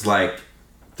things like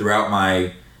throughout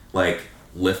my like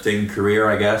lifting career,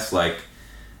 I guess, like,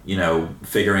 you know,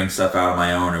 figuring stuff out on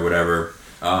my own or whatever.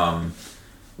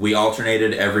 We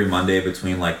alternated every Monday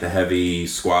between like the heavy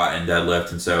squat and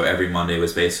deadlift, and so every Monday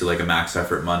was basically like a max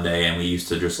effort Monday, and we used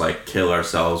to just like kill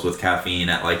ourselves with caffeine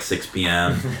at like 6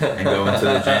 p.m. and go into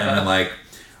the gym, and like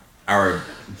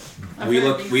we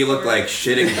looked like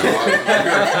shitting dogs.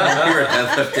 we were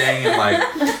deadlifting and like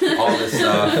all this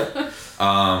stuff.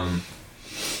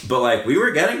 But like we were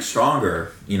getting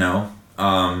stronger, you know.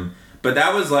 But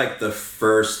that was like the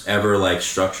first ever like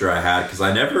structure I had, because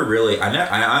I never really,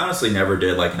 I honestly never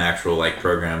did like an actual like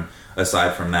program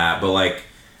aside from that. But like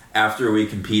after we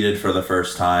competed for the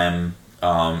first time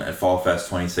at Fall Fest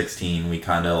 2016, we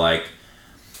kind of like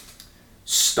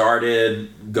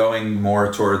started going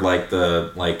more toward like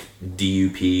the like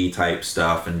DUP type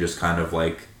stuff and just kind of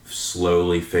like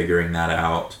slowly figuring that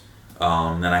out.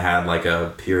 Then I had like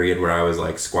a period where I was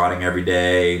like squatting every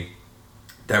day.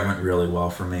 That went really well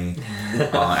for me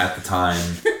at the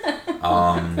time.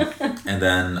 And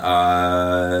then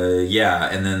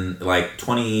and then like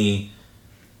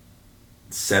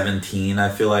 2017, I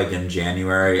feel like in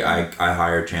January I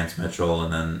hired Chance Mitchell,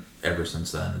 and then ever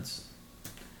since then it's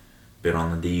been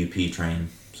on the DUP train.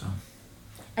 So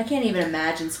I can't even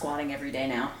imagine squatting every day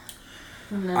now.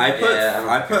 No.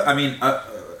 I mean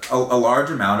a large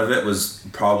amount of it was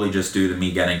probably just due to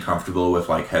me getting comfortable with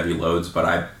like heavy loads, but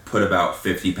I put about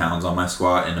 50 pounds on my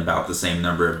squat in about the same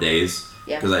number of days,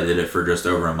 because I did it for just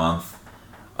over a month.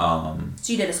 So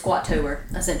you did a squat-tober,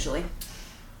 essentially.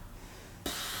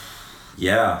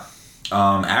 Yeah.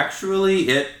 Actually,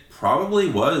 it probably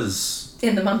was...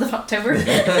 In the month of October?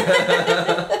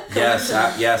 Yes,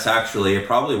 actually, it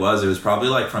probably was. It was probably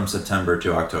like from September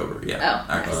to October, yeah.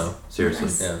 Oh, actually, nice. Seriously.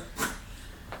 Nice. Yeah.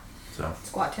 So.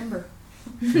 Squat timber.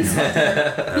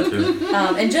 That too.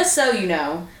 And just so you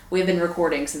know, we've been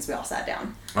recording since we all sat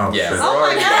down. Oh, yeah. shit. Oh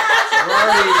my god!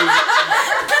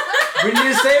 When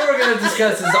you say we're gonna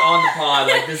discuss this on the pod,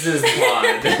 like this is the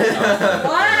pod.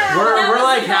 Wow! We're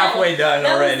like halfway done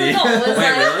already. That was the goal.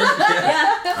 Wait, really?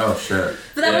 Yeah. Oh, shit.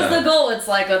 But that was the goal. It's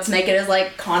like, let's make it as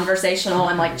like conversational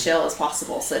and like chill as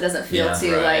possible, so it doesn't feel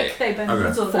too like They've been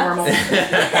Okay. formal.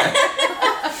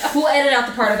 We'll edit out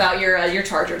the part about your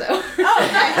charger though.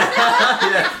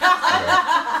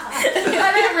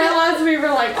 I didn't realize we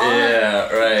were like on it.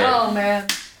 Yeah, right. Oh man.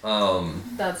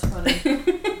 That's funny.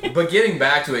 But getting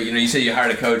back to it, you know, you said you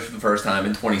hired a coach for the first time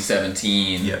in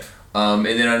 2017. Yeah. And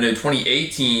then I know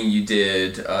 2018 you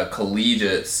did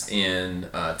collegiates in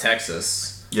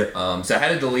Texas. Yep. So how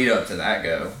did the lead up to that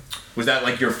go? Was that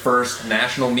like your first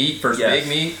national meet, first Yes. big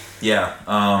meet? Yeah.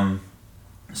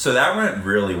 So that went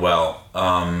really well.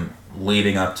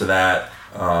 Leading up to that,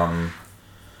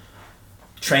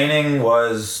 training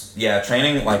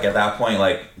like at that point,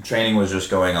 like training was just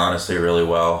going honestly really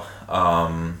well.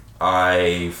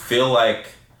 I feel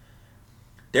like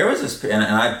there was this, and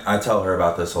I tell her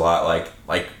about this a lot,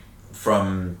 like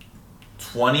from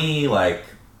 20, like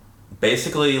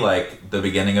basically like the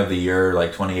beginning of the year,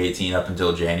 like 2018 up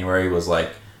until January was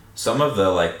like some of the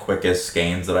like quickest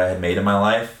gains that I had made in my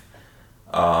life.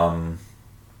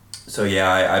 So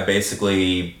yeah, I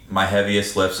basically, my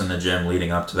heaviest lifts in the gym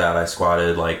leading up to that, I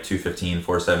squatted like 215,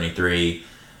 473,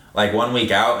 like 1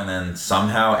 week out, and then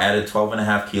somehow added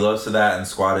 12.5 kilos to that and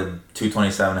squatted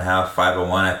 227.5,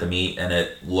 501 at the meet, and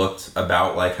it looked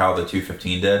about like how the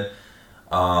 215 did.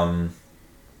 I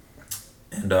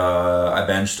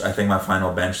benched, I think my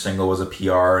final bench single was a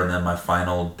PR, and then my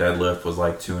final deadlift was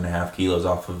like 2.5 kilos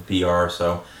off of a PR.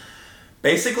 So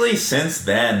basically since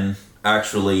then,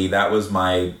 actually, that was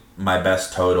my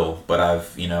best total, but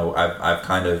I've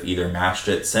kind of either matched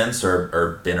it since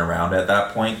or been around at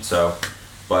that point. So,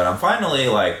 but I'm finally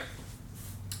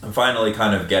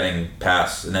kind of getting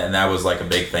past, and that was like a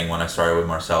big thing when I started with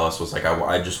Marcellus, was like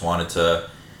I just wanted to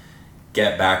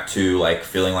get back to like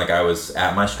feeling like I was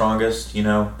at my strongest, you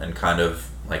know, and kind of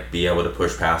like be able to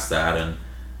push past that. And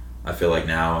I feel like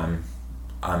now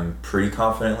I'm pretty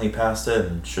confidently past it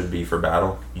and should be for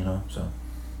battle, you know, so.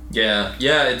 Yeah,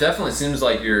 it definitely seems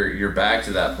like you're back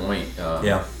to that point.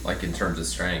 Like in terms of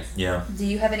strength. Yeah. Do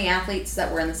you have any athletes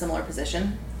that were in the similar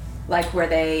position, like where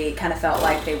they kind of felt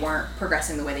like they weren't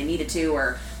progressing the way they needed to,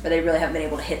 or where they really haven't been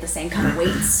able to hit the same kind of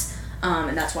weights,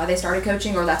 and that's why they started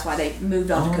coaching, or that's why they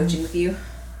moved on to coaching with you?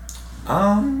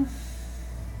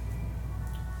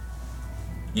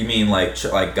 You mean like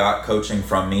got coaching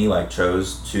from me, like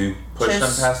chose to push them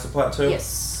past the plateau?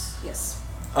 Yes.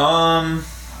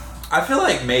 I feel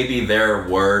like maybe there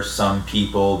were some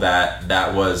people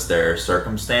that was their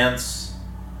circumstance.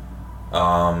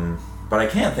 But I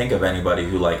can't think of anybody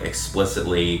who like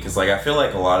explicitly, because like I feel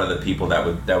like a lot of the people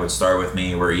that would start with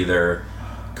me were either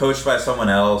coached by someone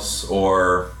else,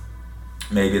 or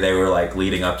maybe they were like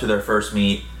leading up to their first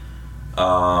meet.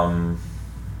 So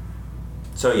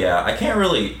yeah, I can't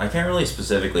really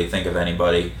specifically think of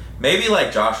anybody. Maybe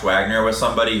like Josh Wagner was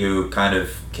somebody who kind of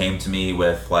came to me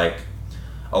with like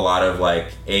a lot of like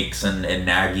aches and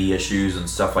naggy issues and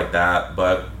stuff like that,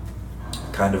 but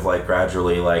kind of like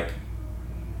gradually like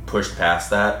pushed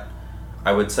past that.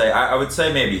 I would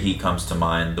say maybe he comes to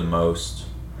mind the most.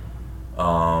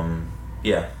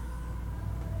 Yeah.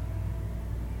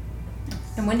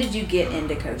 And when did you get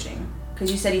into coaching?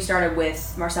 Because you said you started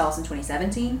with Marcellus in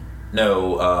 2017?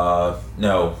 No,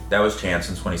 that was Chance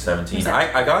in 2017.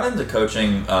 I got into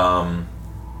coaching, I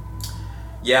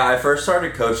first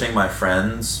started coaching my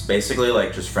friends, basically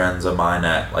like just friends of mine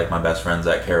at, like my best friends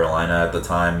at Carolina at the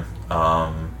time.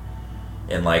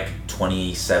 In like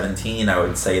 2017, I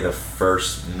would say the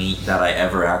first meet that I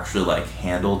ever actually like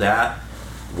handled at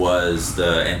was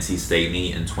the NC State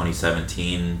meet in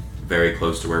 2017, very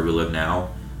close to where we live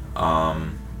now.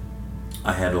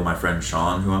 I handled my friend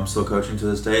Sean, who I'm still coaching to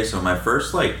this day. So my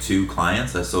first like 2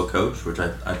 clients I still coach, which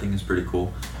I think is pretty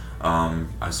cool.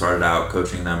 I started out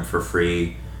coaching them for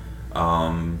free.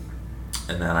 And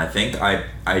then I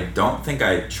don't think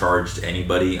I charged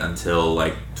anybody until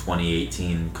like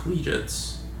 2018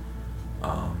 collegiates.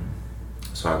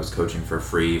 So I was coaching for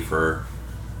free for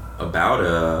about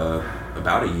a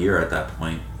year at that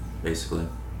point, basically.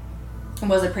 And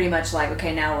was it pretty much like,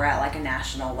 okay, now we're at like a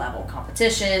national level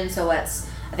competition, so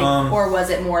or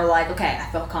was it more like, okay, I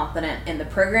feel confident in the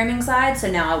programming side, so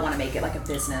now I want to make it like a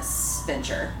business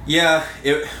venture? Yeah,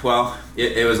 it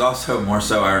was also more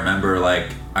so, I remember like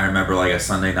a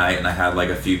Sunday night, and I had like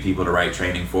a few people to write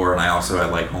training for, and I also had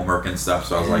like homework and stuff,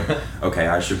 so I was like, okay,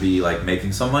 I should be like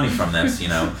making some money from this, you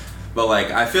know? But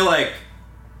like, I feel like,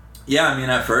 yeah, I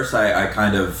mean, at first I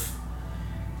kind of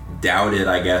doubted,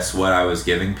 I guess, what I was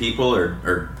giving people,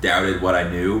 or doubted what I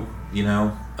knew, you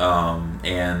know,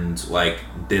 and like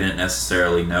didn't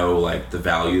necessarily know like the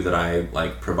value that I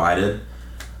like provided,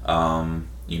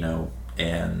 you know,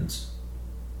 and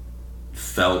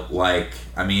felt like,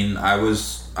 I mean, I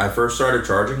first started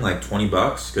charging like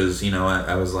 $20 because, you know,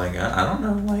 I was like, I don't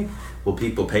know, like, will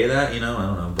people pay that, you know? I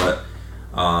don't know, but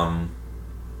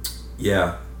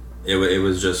yeah, it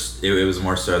was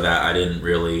more so that I didn't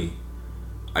really,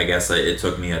 I guess it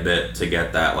took me a bit to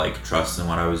get that like trust in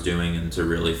what I was doing and to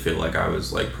really feel like I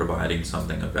was like providing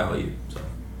something of value. So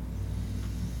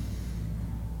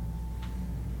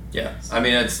yeah, I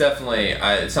mean, it's definitely,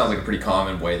 it sounds like a pretty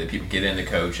common way that people get into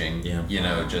coaching. Yeah. You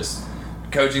know, just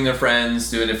coaching their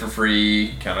friends, doing it for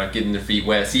free, kind of getting their feet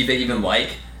wet, see if they even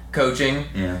like coaching.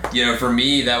 Yeah. You know, for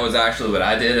me, that was actually what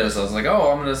I did. I was like,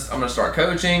 oh, I'm gonna start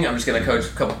coaching. I'm just gonna coach a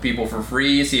couple people for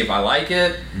free, see if I like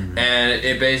it. Mm-hmm. And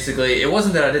it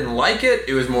wasn't that I didn't like it.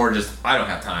 It was more just, I don't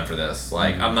have time for this.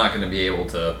 Like, I'm not gonna be able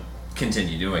to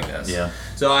continue doing this. Yeah.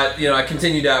 So I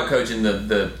continued out coaching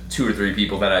the 2 or 3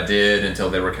 people that I did until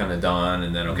they were kind of done,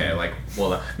 and then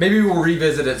maybe we'll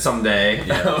revisit it someday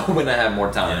when I have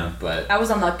more time. Yeah. But I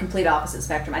was on the complete opposite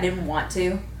spectrum. I didn't want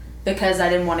to, because I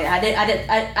didn't want to.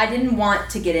 I didn't want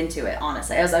to get into it,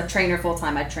 honestly. I was a trainer full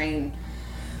time. I train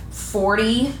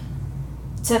 40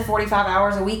 to 45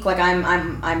 hours a week. Like I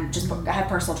have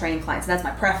personal training clients, and that's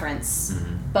my preference.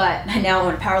 Mm-hmm. But I now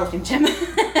own a powerlifting gym.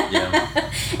 Yeah.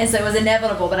 And so it was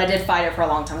inevitable, but I did fight it for a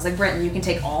long time. I was like, Brenton, you can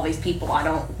take all these people. I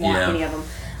don't want any of them.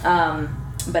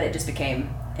 But it just became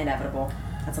inevitable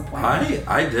at some point.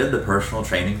 I did the personal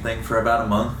training thing for about a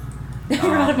month.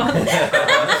 About a month.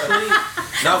 Honestly,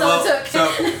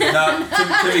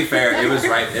 to be fair, it was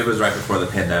right before the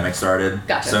pandemic started.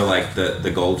 Gotcha. So like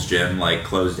the Gold's Gym like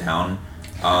closed down.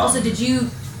 Also,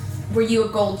 were you a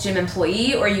Gold Gym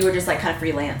employee, or you were just like kind of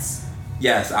freelance?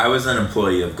 Yes, I was an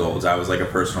employee of Gold's. I was like a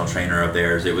personal trainer of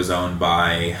theirs. It was owned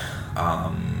by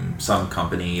some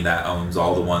company that owns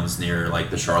all the ones near like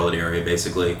the Charlotte area,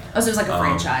 basically. Oh, so it was like a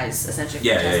franchise, essentially.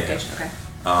 Yeah. Okay.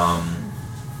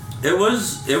 It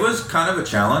was kind of a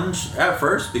challenge at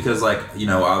first because, like, you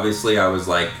know, obviously I was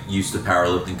like used to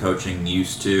powerlifting coaching,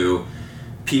 used to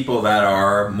people that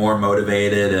are more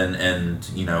motivated and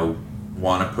you know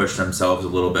want to push themselves a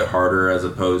little bit harder, as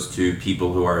opposed to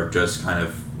people who are just kind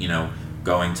of, you know,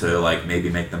 going to like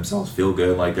maybe make themselves feel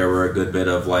good. Like there were a good bit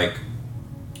of like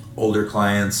older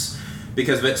clients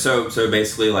Because so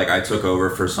basically, like, I took over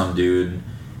for some dude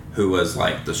who was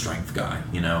like the strength guy,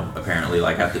 you know. Apparently,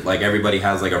 like like everybody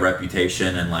has like a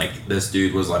reputation, and like this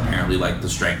dude was apparently like the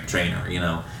strength trainer, you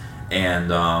know. And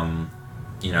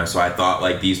you know, so I thought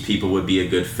like these people would be a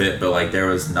good fit, but like there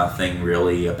was nothing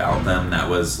really about them that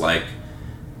was like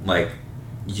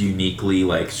uniquely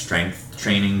like strength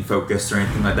training focused or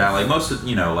anything like that. Like most of,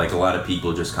 you know, like a lot of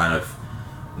people just kind of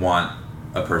want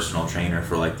a personal trainer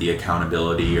for like the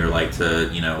accountability, or like to,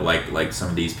 you know, like some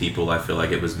of these people, I feel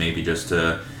like it was maybe just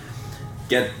to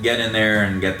get in there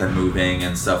and get them moving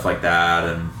and stuff like that.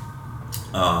 And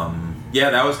yeah,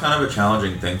 that was kind of a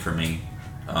challenging thing for me.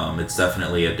 It's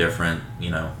definitely a different, you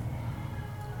know,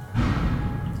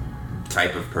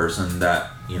 type of person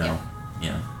that, you know,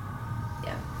 yeah.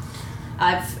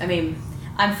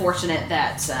 I'm fortunate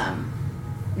that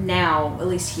now, at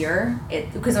least here,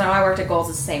 because when I worked at Gold's,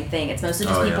 it's the same thing. It's mostly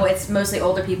just people. It's mostly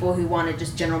older people who wanted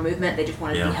just general movement. They just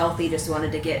wanted to be healthy, just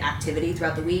wanted to get activity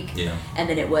throughout the week. Yeah. And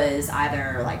then it was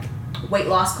either like weight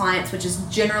loss clients, which is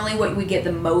generally what we get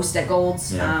the most at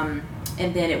Gold's. Yeah.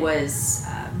 And then it was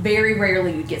very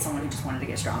rarely you'd get someone who just wanted to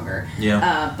get stronger.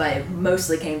 Yeah. But it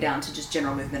mostly came down to just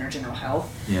general movement or general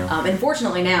health. Yeah. And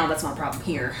fortunately now that's not a problem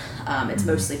here. It's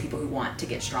mostly people who want to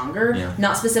get stronger. Yeah.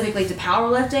 Not specifically to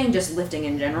powerlifting, just lifting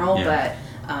in general. Yeah.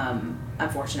 But I'm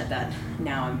fortunate that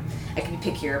now I can be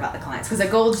pickier about the clients. Because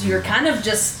at Gold's, you're kind of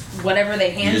just whatever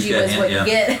they hand you is what you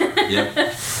get.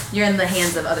 Yep. You're in the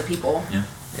hands of other people. Yeah.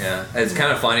 Yeah, it's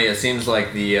kind of funny. It seems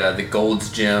like the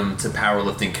Gold's Gym to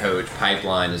powerlifting coach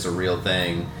pipeline is a real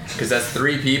thing, because that's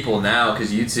 3 people now.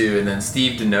 Because you two and then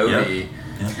Steve Denovi.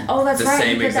 Yeah. Oh, that's the right.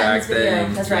 same He put that in exact his video.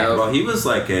 thing. That's right. Yep. Well, he was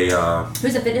like a.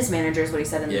 Who's a fitness manager is what he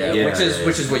said in the Yeah, video.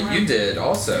 which is what you did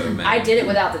also, man. I did it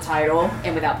without the title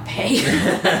and without the pay.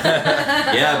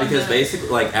 Yeah, because basically,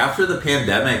 like, after the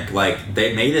pandemic, like,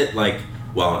 they made it, like,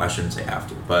 well, I shouldn't say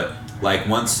after, but, like,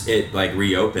 once it, like,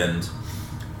 reopened,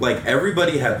 like,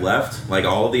 everybody had left, like,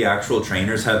 all the actual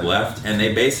trainers had left, and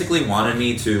they basically wanted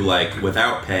me to, like,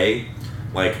 without pay,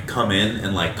 like, come in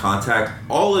and, like, contact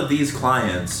all of these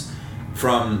clients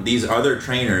from these other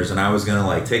trainers, and I was gonna,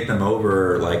 like, take them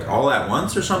over, like, all at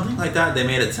once or something like that. They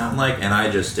made it sound like, and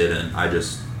I just didn't. I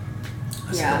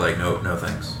said, like, no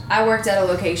thanks. I worked at a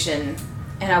location,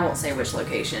 and I won't say which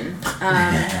location.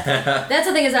 That's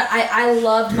the thing, is that I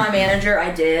loved my manager, I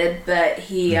did, but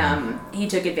he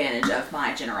took advantage of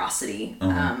my generosity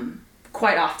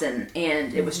quite often,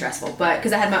 and it was stressful. But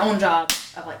because I had my own job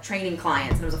of like training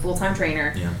clients, and I was a full-time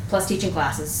trainer, plus teaching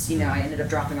classes, you know, I ended up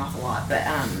dropping off a lot, but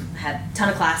had a ton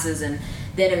of classes. And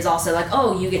then it was also like,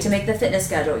 oh, you get to make the fitness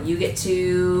schedule, you get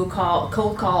to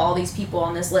cold call all these people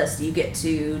on this list, you get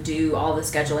to do all the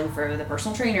scheduling for the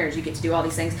personal trainers, you get to do all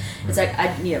these things. It's like,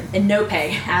 and no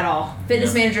pay at all.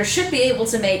 Fitness managers should be able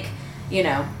to make, you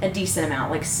know, a decent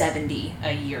amount, like $70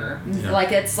 a year.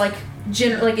 Like, it's like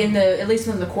like in at least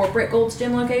in the corporate Gold's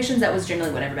Gym locations, that was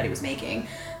generally what everybody was making.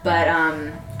 But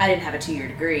I didn't have a 2-year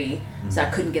degree, so I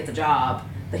couldn't get the job.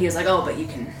 But he was like, oh, but you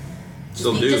can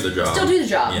Still do the job. Still do the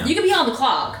job. Yeah. You can be on the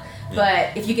clock,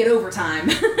 but if you get overtime.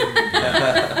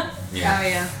 Yeah. Oh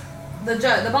yeah.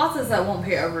 The bosses that won't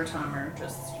pay overtime are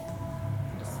just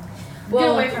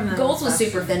Well, get away from them. Gold's was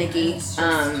super finicky, It's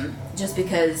just- just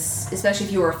because, especially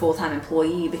if you were a full-time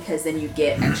employee, because then you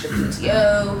get extra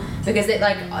PTO, because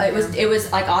it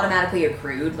was like automatically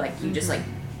accrued, like you just like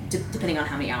depending on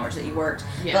how many hours that you worked.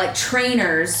 Yeah. But like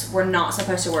trainers were not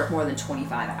supposed to work more than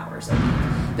 25 hours a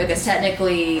week, because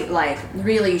technically, like,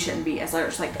 really you shouldn't be, as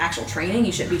like actual training,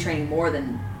 you shouldn't be training more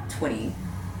than 20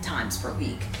 times per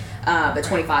week. But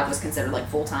 25 was considered like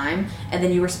full-time, and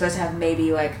then you were supposed to have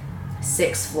maybe like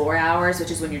 6 floor hours, which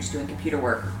is when you're just doing computer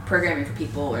work, or programming for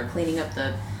people, or cleaning up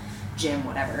the gym,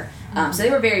 whatever. So they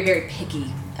were very, very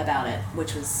picky about it,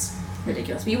 which was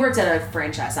ridiculous. But you worked at a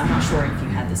franchise, so I'm not sure if you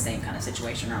had the same kind of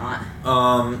situation or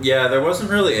not. Yeah, there wasn't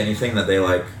really anything that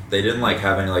they didn't like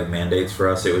have any like mandates for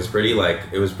us. It was pretty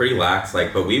lax,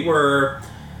 like, but we were,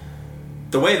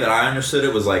 the way that I understood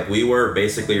it was like we were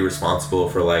basically responsible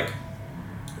for like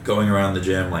going around the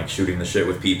gym, like shooting the shit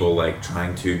with people, like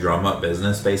trying to drum up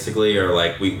business basically, or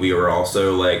like we were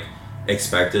also like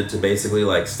expected to basically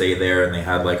like stay there, and they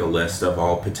had like a list of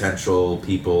all potential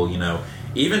people, you know,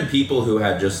 even people who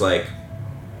had just like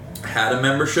had a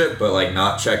membership but like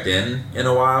not checked in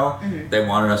a while. They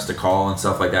wanted us to call and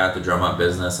stuff like that to drum up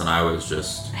business, and I was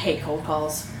just, I hate cold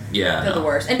calls. yeah, They're the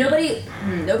worst. And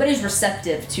nobody's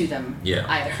receptive to them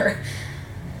either.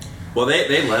 Well,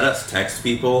 they let us text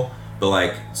people, but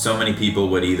like so many people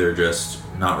would either just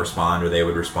not respond or they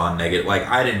would respond negative. Like,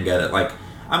 I didn't get it. Like,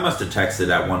 I must have texted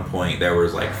at one point. There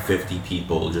was like 50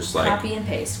 people just like copy and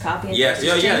paste. Yes,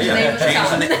 yeah.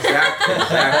 Exactly.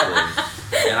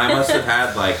 And I must have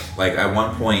had like at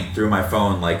one point through my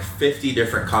phone like 50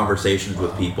 different conversations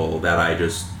with people that I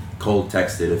just cold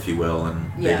texted, if you will,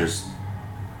 and they just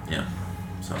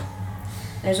so.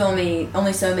 There's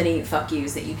only so many fuck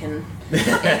yous that you can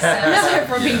accept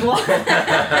from people.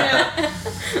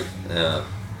 Yeah.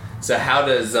 So how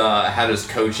does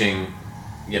coaching,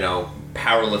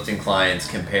 powerlifting clients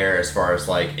compare as far as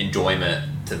like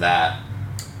enjoyment to that?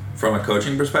 From a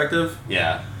coaching perspective?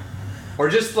 Yeah. Or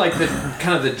just like the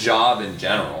kind of the job in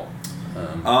general.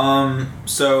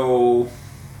 So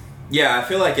yeah, I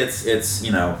feel like it's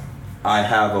I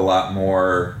have a lot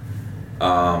more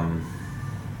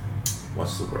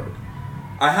what's the word?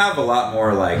 I have a lot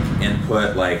more like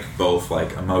input, like both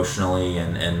like emotionally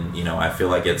and I feel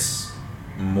like it's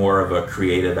more of a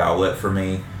creative outlet for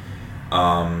me,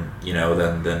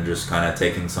 than just kind of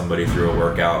taking somebody through a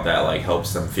workout that like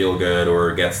helps them feel good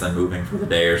or gets them moving for the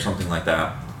day or something like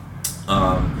that.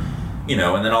 And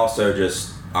then also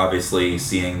just obviously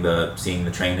seeing the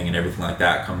training and everything like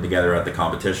that come together at the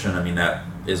competition. I mean, that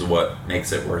is what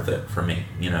makes it worth it for me,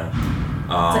 It's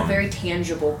like very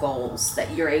tangible goals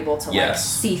that you're able to like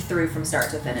see through from start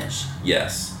to finish.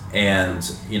 Yes. And,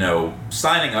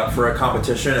 signing up for a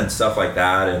competition and stuff like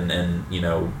that and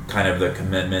kind of the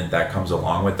commitment that comes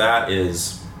along with that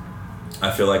is, I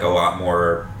feel like a lot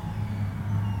more,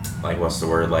 like, what's the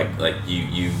word? Like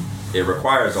it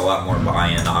requires a lot more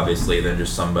buy-in, obviously, than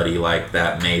just somebody like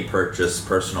that may purchase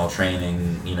personal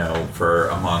training, for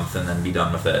a month and then be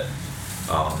done with it.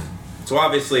 So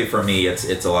obviously for me,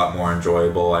 it's a lot more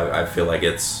enjoyable. I feel like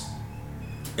it's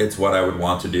what I would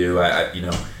want to do.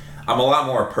 I'm a lot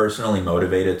more personally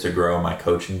motivated to grow my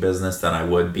coaching business than I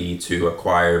would be to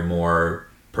acquire more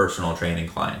personal training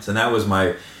clients. And that was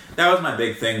my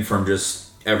big thing from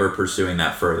just ever pursuing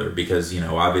that further, because,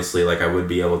 obviously like I would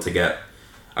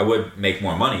make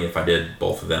more money if I did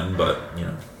both of them, but,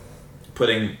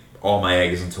 putting all my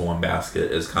eggs into one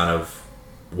basket is kind of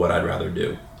what I'd rather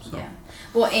do. So. Yeah.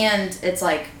 Well, and it's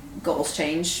like goals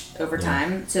change over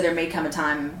time. So there may come a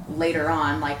time later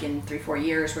on, like in 3-4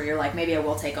 years, where you're like, maybe I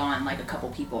will take on like a couple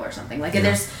people or something. Like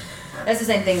that's the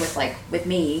same thing with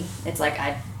me. It's like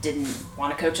I didn't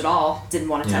want to coach at all. Didn't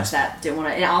want to touch that. Didn't want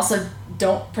to. And I also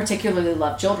don't particularly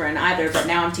love children either. But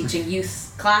now I'm teaching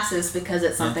youth classes because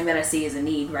it's something that I see as a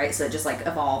need, right? So it just like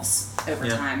evolves over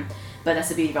time. But that's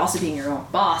the beauty of also being your own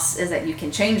boss, is that you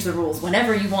can change the rules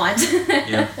whenever you want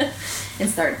and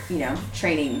start,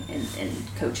 training and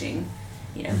coaching,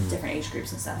 different age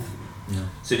groups and stuff. Yeah.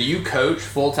 So do you coach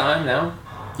full time now?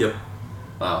 Yep.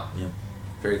 Wow. Yep.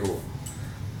 Very cool.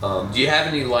 Do you have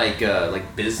any like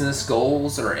business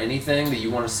goals or anything that you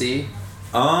want to see?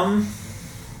 I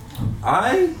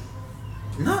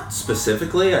not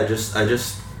specifically. I just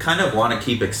kind of want to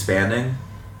keep expanding.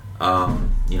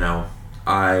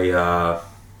 I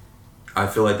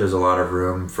feel like there's a lot of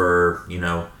room for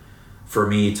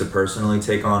me to personally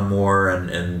take on more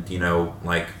and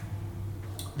like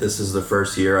this is the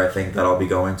first year I think that I'll be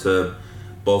going to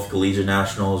both collegiate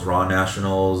nationals, raw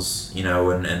nationals,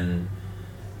 and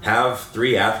have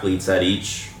 3 athletes at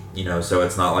each, so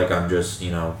it's not like I'm just,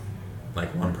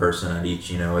 like one person at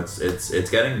each, it's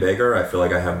getting bigger. I feel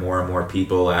like I have more and more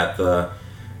people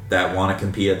that want to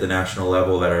compete at the national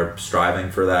level, that are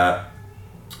striving for that,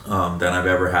 than I've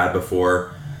ever had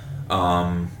before.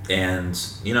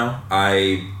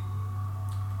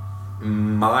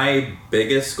 My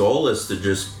biggest goal is to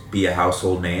just be a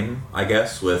household name, I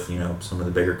guess, with, some of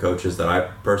the bigger coaches that I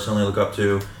personally look up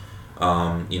to,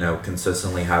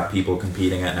 consistently have people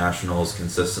competing at nationals,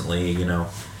 consistently,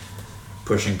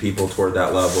 pushing people toward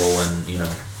that level, and,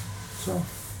 so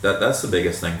that's the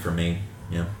biggest thing for me.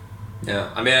 Yeah. Yeah.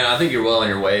 I mean, I think you're well on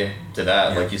your way to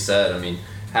that. Like you said, I mean,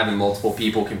 having multiple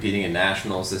people competing in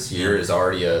nationals this year is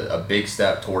already a big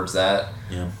step towards that.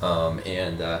 Yeah.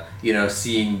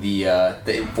 Seeing the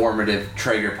informative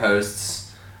Traeger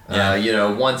posts,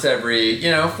 once every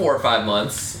 4 or 5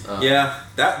 months.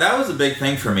 That was a big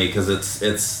thing for me, because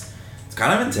it's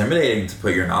kind of intimidating to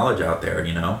put your knowledge out there.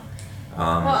 Well,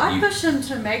 I push him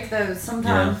to make those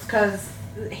sometimes because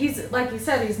he's, like you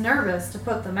said, he's nervous to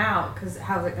put them out because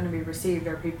how's it going to be received?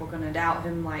 Are people going to doubt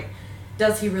him? Like,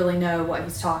 does he really know what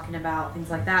he's talking about? Things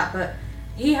like that. But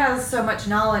he has so much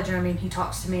knowledge. I mean, he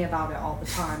talks to me about it all the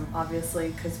time,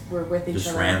 obviously, because we're with each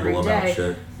other every day.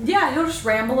 Shit. Yeah, he'll just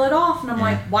ramble it off, and I'm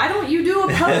like, why don't you do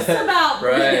a post about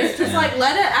this? Just like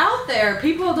let it out there.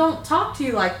 People don't talk to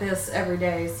you like this every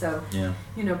day, so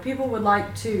people would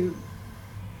like to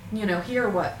hear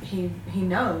what he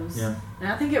knows. Yeah. And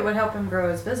I think it would help him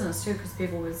grow his business too, because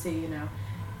people would see,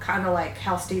 kind of like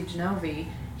how Steve Genovi,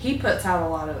 he puts out a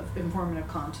lot of informative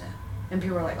content, and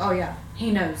people are like, oh yeah,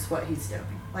 he knows what he's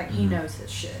doing. Like he knows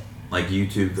his shit. Like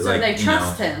YouTube, So like they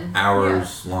trust him.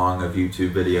 hours long of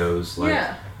YouTube videos. Like,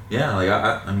 yeah. Like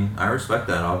I mean, I respect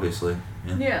that obviously.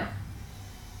 Yeah.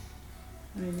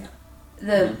 I mean, yeah.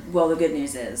 The good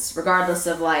news is, regardless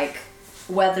of like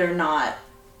whether or not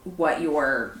what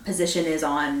your position is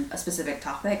on a specific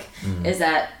topic, is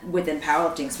that within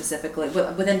powerlifting specifically,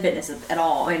 within fitness at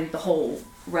all, and the whole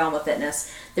realm of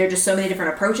fitness, there are just so many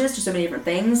different approaches to so many different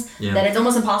things that it's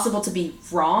almost impossible to be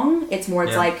wrong. It's more,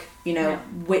 it's like,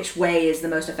 which way is the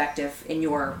most effective in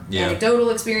your anecdotal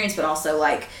experience, but also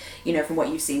like, from what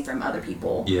you've seen from other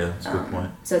people. Yeah, that's a good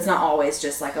point. So it's not always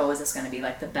just like, oh, is this going to be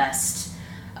like the best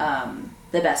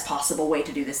possible way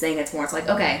to do this thing. It's more, it's like,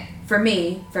 okay, for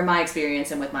me, from my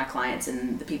experience and with my clients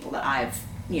and the people that I've,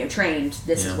 trained,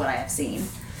 this is what I have seen.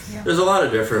 Yeah. There's a lot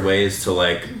of different ways to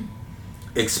like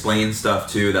explain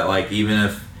stuff too, that like, even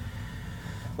if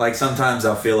like sometimes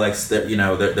I'll feel like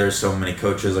that, there's so many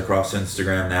coaches across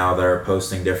Instagram now that are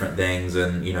posting different things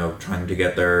and, trying to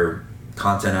get their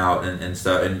content out and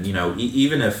stuff. And,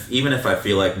 even if I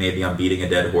feel like maybe I'm beating a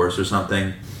dead horse or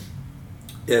something,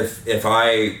 if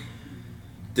I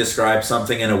describe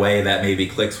something in a way that maybe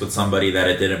clicks with somebody that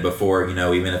it didn't before,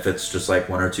 even if it's just like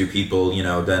one or two people,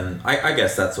 then I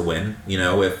guess that's a win.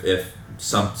 If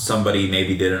somebody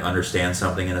maybe didn't understand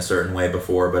something in a certain way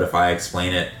before, but if I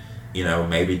explain it,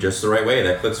 maybe just the right way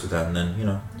that clicks with them,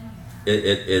 then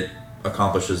it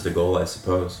accomplishes the goal, I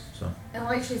suppose. So. And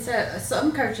like she said,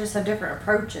 some coaches have different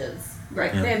approaches.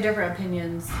 Right. They have different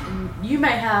opinions, and you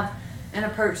may have an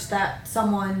approach that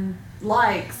someone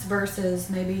likes versus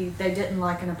maybe they didn't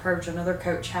like an approach another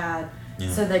coach had,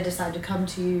 so they decide to come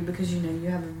to you because you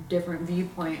have a different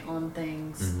viewpoint on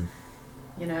things.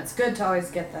 It's good to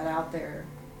always get that out there.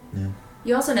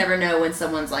 You also never know when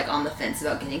someone's like on the fence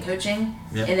about getting coaching,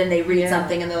 and then they read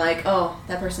something and they're like, oh,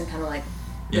 that person kind of like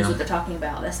knows what they're talking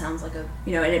about. That sounds like and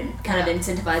it kind of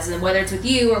incentivizes them, whether it's with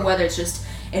you or whether it's just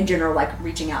in general, like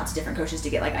reaching out to different coaches to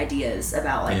get like ideas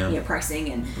about like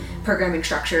pricing and programming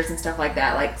structures and stuff like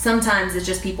that. Like sometimes it's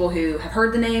just people who have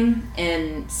heard the name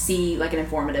and see like an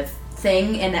informative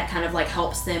thing, and that kind of like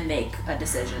helps them make a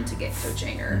decision to get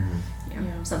coaching or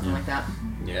something like that.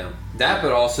 Yeah, that,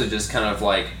 but also just kind of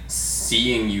like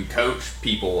seeing you coach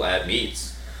people at meets.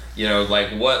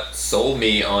 Like what sold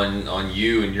me on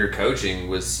you and your coaching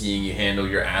was seeing you handle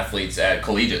your athletes at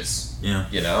collegiates. Yeah.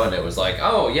 And it was like,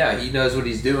 oh yeah, he knows what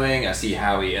he's doing. I see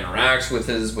how he interacts with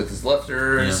his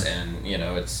lifters, and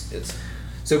it's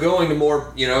so going to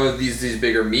more these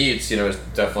bigger meets. Is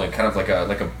definitely kind of like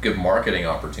a good marketing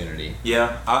opportunity.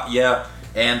 Yeah,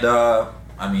 and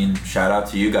I mean, shout out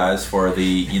to you guys for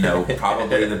the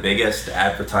probably the biggest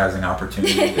advertising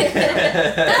opportunity.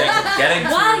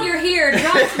 While you're here,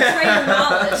 drop some Trager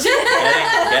knowledge.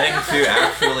 getting to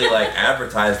actually like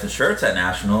advertise the shirts at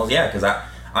nationals, because I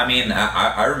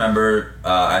remember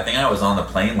I think I was on the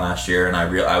plane last year and I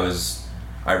realized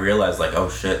like, oh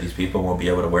shit, these people won't be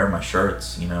able to wear my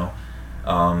shirts, but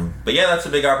yeah, that's a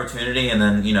big opportunity. And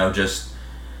then just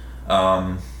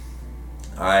I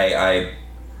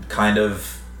kind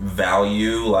of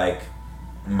value like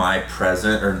my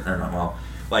present or not, well,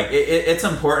 like it's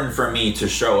important for me to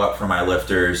show up for my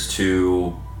lifters,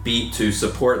 to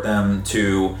support them,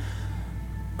 to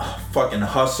fucking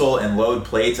hustle and load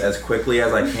plates as quickly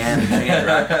as I can.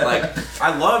 Like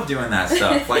I love doing that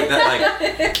stuff. Like that.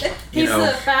 Like he's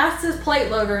the fastest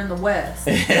plate loader in the West.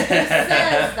 He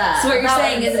says that. So what you're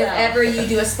saying is, if ever you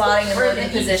do a spotting and loading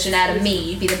position at a meet,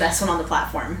 you'd be the best one on the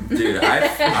platform. Dude,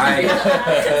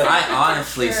 I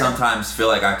honestly sometimes feel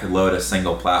like I could load a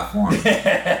single platform quicker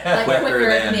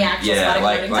than the actual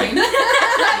spotting loading team.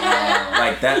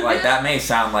 Like that may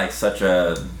sound like such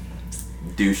a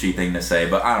douchey thing to say,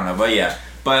 but I don't know. But yeah,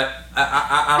 but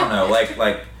I don't know.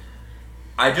 Like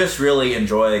I just really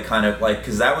enjoy kind of like,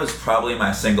 because that was probably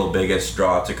my single biggest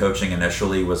draw to coaching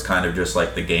initially, was kind of just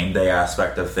like the game day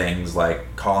aspect of things,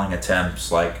 like calling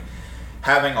attempts, like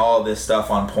having all this stuff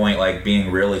on point, like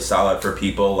being really solid for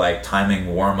people, like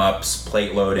timing warm-ups,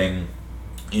 plate loading,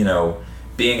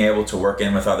 being able to work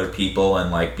in with other people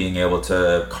and like being able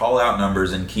to call out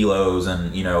numbers in kilos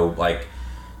and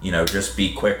just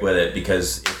be quick with it.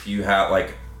 Because if you have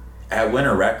like at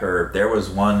Winter Wrecker, there was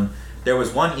one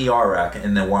ER rack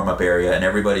in the warm-up area and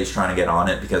everybody's trying to get on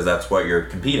it because that's what you're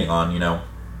competing on,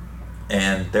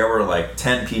 and there were like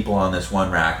 10 people on this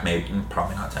one rack,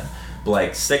 probably not 10, but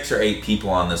like 6 or 8 people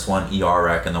on this one ER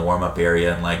rack in the warm-up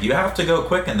area, and like you have to go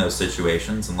quick in those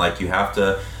situations, and like you have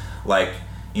to like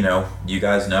you know, you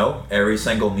guys know every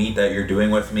single meet that you're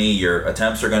doing with me, your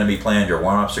attempts are going to be planned, your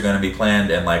warm-ups are going to be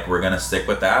planned, and like we're going to stick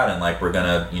with that, and like we're going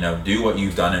to, you know, do what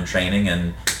you've done in training.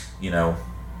 And you know,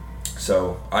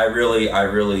 so I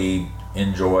really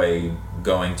enjoy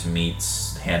going to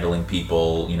meets, handling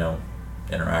people, you know,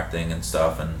 interacting and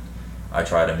stuff, and I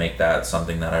try to make that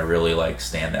something that I really like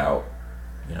stand out,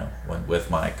 you know, with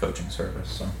my coaching service.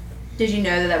 So did you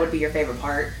know that would be your favorite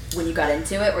part when you got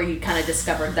into it, or you kind of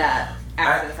discovered that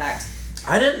after the fact?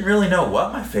 I didn't really know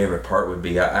what my favorite part would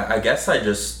be. I guess I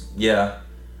just, yeah,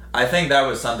 I think that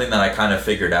was something that I kind of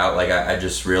figured out. Like I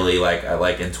just really like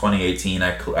in 2018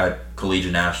 at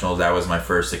Collegiate Nationals, that was my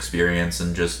first experience,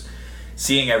 and just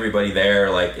seeing everybody there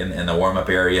like in the warm-up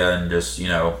area, and just, you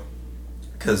know,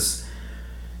 because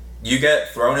you get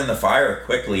thrown in the fire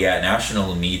quickly at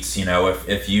national meets. You know,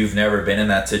 if you've never been in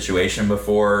that situation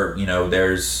before, you know,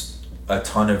 there's a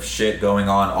ton of shit going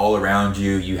on all around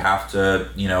you. You have to,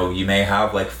 you know, you may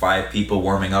have like 5 people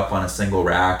warming up on a single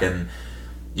rack, and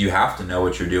you have to know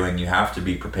what you're doing. You have to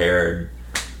be prepared.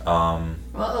 Well,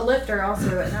 a lifter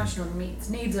also at national meets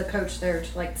needs a coach there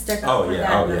to like stick up for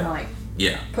them and like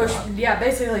push. God. Yeah,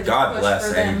 basically just God push bless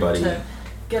for them anybody. to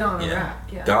get on a rack.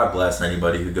 Yeah. God bless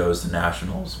anybody who goes to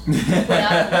nationals by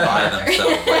Without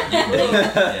themselves. Like you did.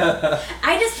 Yeah.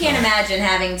 I just can't imagine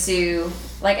having to,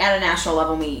 like at a national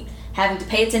level meet, having to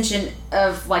pay attention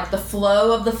of like the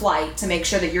flow of the flight to make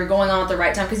sure that you're going on at the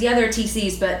right time. Because yeah, there are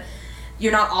TCs, but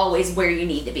you're not always where you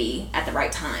need to be at the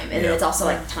right time. And then it's also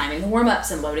like timing the warm-ups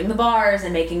and loading the bars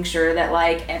and making sure that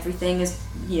like everything is,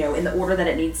 you know, in the order that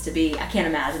it needs to be. I can't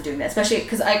imagine doing that, especially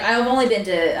because I've only been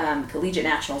to Collegiate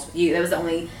Nationals with you. That was the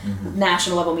only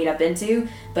national level meet I've been to,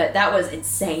 but that was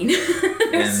insane.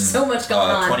 There's so much going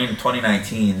on.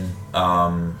 2019,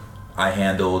 I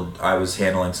was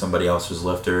handling somebody else's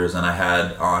lifters, and I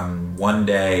had on one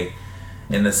day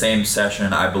in the same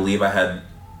session, I believe I had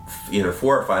either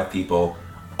 4 or 5 people,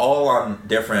 all on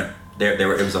different. It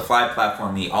was a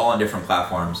 5-platform meet, all on different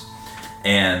platforms,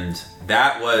 and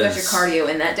that was. You got your cardio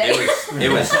in that day.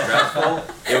 It was stressful.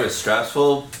 It was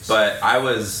stressful, but I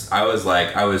was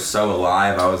so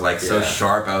alive. I was like so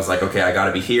sharp. I was like, okay, I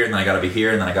gotta be here, and then I gotta be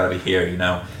here, and then I gotta be here. You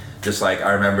know, just like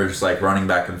I remember just like running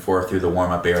back and forth through the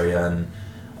warm up area, and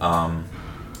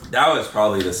that was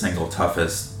probably the single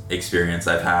toughest experience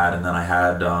I've had. And then I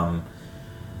had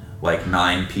like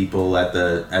 9 people at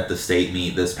the state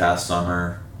meet this past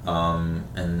summer,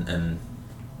 and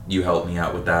you helped me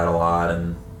out with that a lot,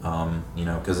 and you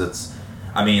know, because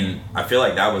I feel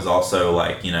like that was also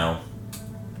like, you know,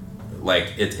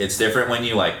 like it's different when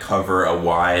you like cover a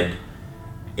wide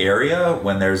area,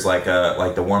 when there's like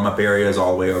the warm-up area is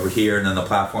all the way over here, and then the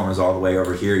platform is all the way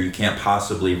over here. You can't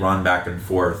possibly run back and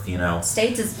forth, you know.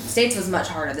 States was much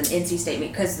harder than NC State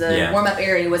meet because the warm-up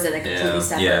area was in a completely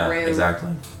separate room.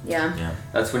 Exactly. Yeah.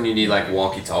 That's when you need like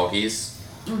walkie-talkies,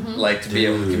 like to be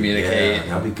able to communicate.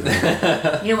 Yeah, that'd be good.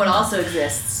 You know what also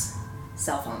exists?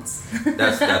 Cell phones.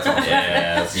 That's all.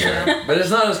 Yeah, that's true. But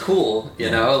it's not as cool, you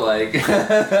know, like.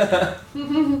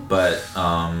 But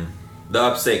the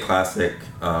Upstate Classic,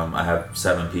 I have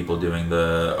 7 people doing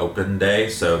the open day,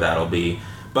 so that'll be.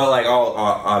 But like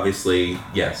obviously,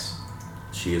 yes,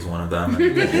 she is one of them. I'm so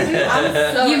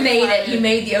You made excited. it. You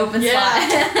made the open slot.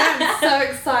 I'm so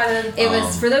excited. It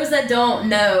was, for those that don't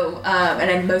know,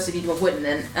 and most of you wouldn't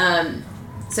then,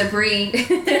 so Bree, she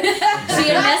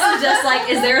had messaged us like,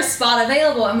 is there a spot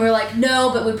available? And we were like,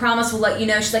 no, but we promise we'll let you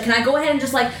know. She's like, can I go ahead and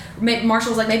just like,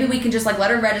 Marshall was like, maybe we can just like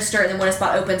let her register, and then when a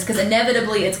spot opens, because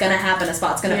inevitably it's going to happen, a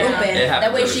spot's going to open.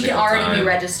 That way she can already be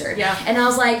registered. Yeah. And I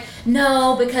was like,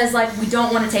 no, because like we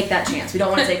don't want to take that chance. We don't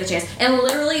want to take the chance. And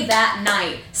literally that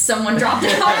night, someone dropped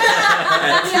it off.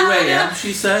 At 2 a.m.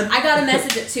 she said. I got a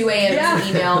message at 2 a.m. Yeah. It was an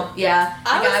email. Yeah.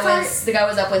 The guy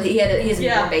was up with, he had his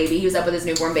newborn baby. He was up with his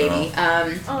newborn baby.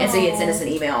 And so he had sent us an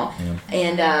email.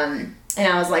 Yeah. And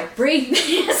I was like, Bree,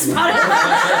 because like,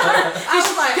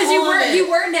 you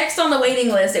were next on the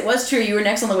waiting list. It was true, you were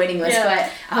next on the waiting list, but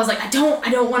I was like, I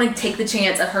don't want to take the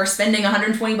chance of her spending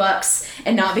 $120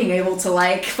 and not being able to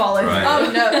like follow Right.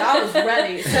 Oh no, I was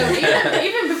ready. So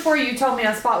even before you told me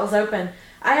a spot was open,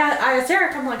 I asked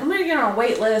Eric, I'm like, I'm gonna get on a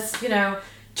wait list, you know,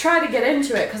 try to get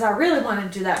into it, because I really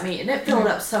wanted to do that meet, and it filled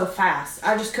up so fast.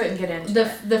 I just couldn't get into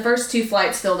it. The first 2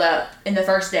 flights filled up in the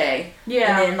first day.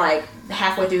 Yeah. And then like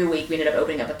halfway through the week we ended up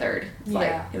opening up a 3rd flight.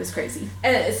 Yeah. It was crazy.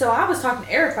 And so I was talking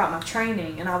to Eric about my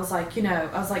training, and I was like, you know,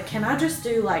 can I just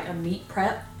do like a meet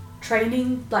prep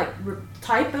training like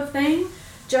type of thing,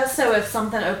 just so if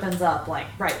something opens up like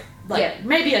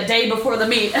maybe a day before the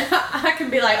meet, I can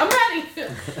be like, I'm ready,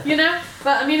 you know.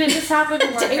 But I mean, it just happened to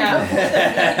work out. I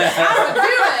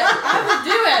would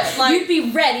do it. like you'd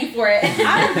be ready for it.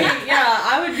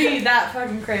 I would be that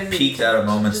fucking crazy. Peaked at a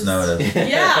moment's notice.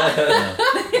 Yeah.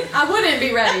 I wouldn't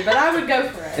be ready, but I would go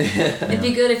for it. It'd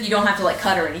be good if you don't have to like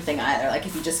cut or anything either. Like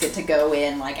if you just get to go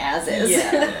in like as is.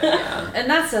 Yeah. And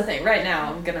that's the thing. Right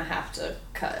now, I'm gonna have to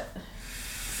cut.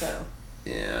 So.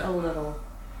 Yeah. A little.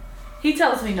 He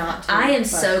tells me not to. I am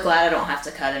so glad I don't have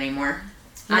to cut anymore.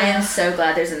 Yeah. I am so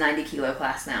glad there's a 90 kilo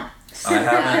class now. I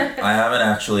haven't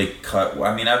actually cut.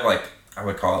 I mean, I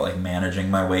would call it like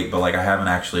managing my weight, but like I haven't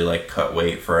actually like cut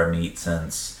weight for a meet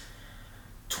since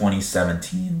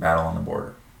 2017 Battle on the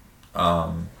Border.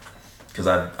 Because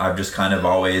I've just kind of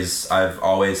always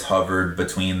hovered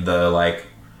between the like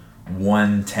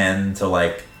 110 to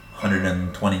like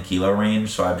 120 kilo range,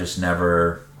 so I've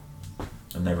never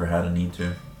had a need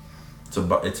to.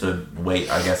 It's a weight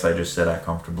I guess I just sit at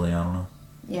comfortably. I don't know.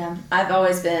 Yeah, I've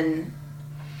always been,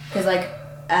 because like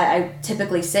I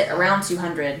typically sit around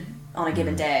 200 on a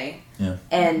given day. Yeah.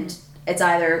 And it's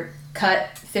either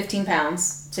cut 15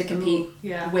 pounds to compete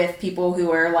with people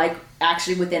who are like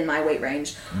actually within my weight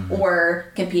range,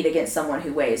 or compete against someone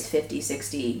who weighs 50,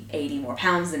 60, 80 more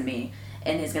pounds than me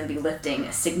and is going to be lifting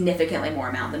a significantly more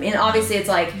amount than me. And obviously it's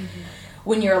like,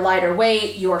 when you're a lighter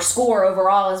weight, your score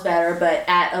overall is better, but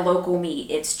at a local meet,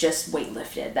 it's just weight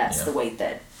lifted. That's the weight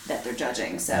that they're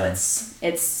judging. So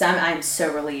I'm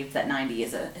so relieved that 90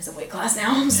 is a weight class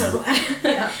now. I'm so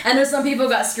glad. I know some people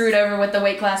got screwed over with the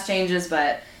weight class changes,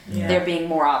 but there being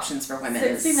more options for women.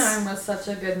 69 was such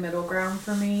a good middle ground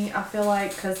for me, I feel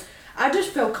like, because I just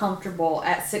feel comfortable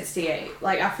at 68.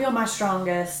 Like, I feel my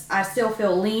strongest. I still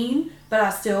feel lean, but I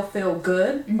still feel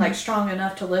good, like strong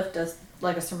enough to lift a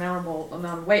surmountable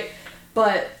amount of weight.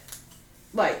 But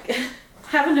like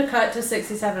having to cut to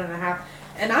 67.5,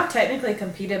 and I've technically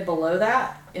competed below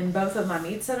that in both of my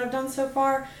meets that I've done so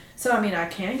far. So I mean, I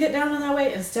can get down to that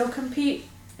weight and still compete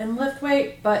and lift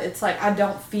weight, but it's like I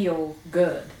don't feel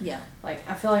good. Yeah. Like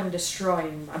I feel like I'm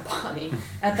destroying my body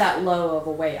at that low of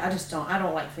a weight. I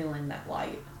don't like feeling that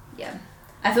light. Yeah.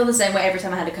 I feel the same way every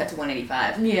time I had to cut to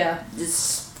 185. Yeah.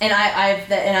 And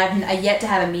I've yet to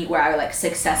have a meet where I like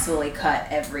successfully cut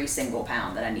every single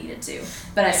pound that I needed to.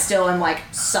 But I still am like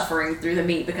suffering through the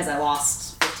meet because I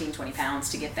lost 15, 20 pounds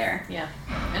to get there. Yeah.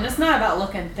 And it's not about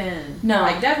looking thin. No.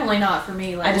 Like definitely not for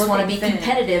me. Like I just want to be thin.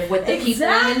 competitive with the people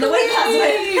I'm in the weight class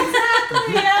with.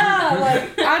 Exactly. Yeah.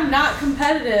 Like I'm not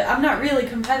competitive. I'm not really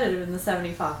competitive in the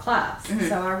 75 class.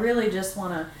 So I really just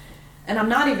want to. And I'm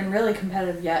not even really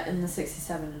competitive yet in the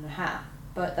 67.5,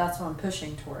 but that's what I'm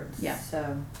pushing towards. Yeah. So,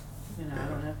 I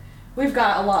don't know. We've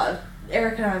got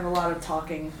Eric and I have a lot of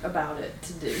talking about it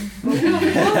to do. But we'll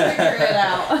figure it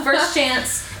out. First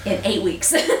chance in 8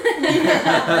 weeks. Yeah.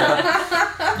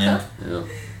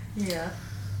 Yeah.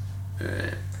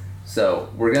 Alright. So,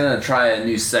 we're going to try a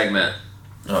new segment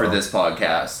for this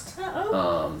podcast.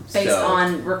 Based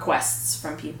on requests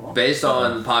from people. Based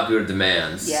on popular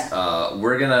demands. Yeah.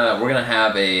 We're gonna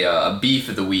have a beef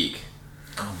of the week.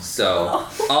 So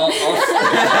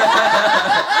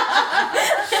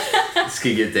this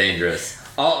could get dangerous.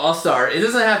 I'll start. It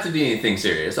doesn't have to be anything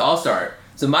serious. I'll start.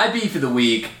 So my beef of the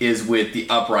week is with the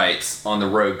uprights on the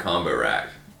Rogue combo rack.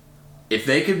 If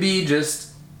they could be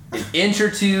just an inch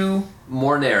or two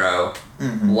more narrow,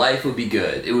 life would be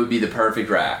good. It would be the perfect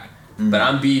rack. But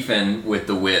I'm beefing with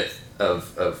the width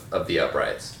of the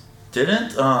uprights.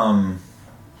 Didn't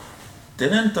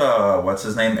what's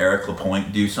his name, Eric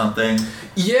Lapointe, do something?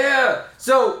 Yeah.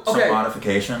 So okay. Some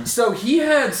modifications. So he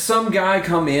had some guy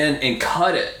come in and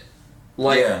cut it,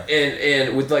 like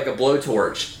and with like a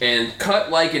blowtorch, and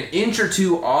cut like an inch or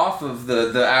two off of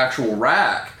the actual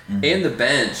rack and the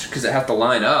bench because it has to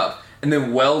line up, and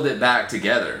then weld it back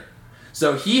together.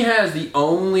 So he has the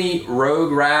only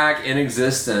Rogue rack in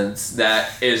existence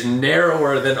that is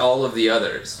narrower than all of the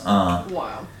others.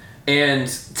 Wow. And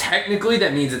technically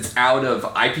that means it's out of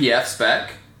IPF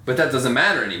spec, but that doesn't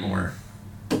matter anymore.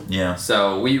 Yeah.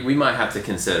 So we might have to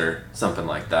consider something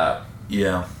like that.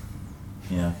 Yeah.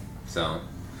 So.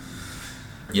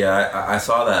 Yeah, I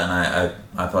saw that and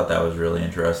I thought that was really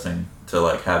interesting to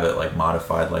like have it like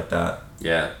modified like that.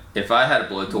 Yeah. If I had a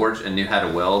blowtorch and knew how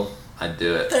to weld, I'd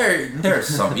do it. There's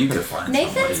some you could find.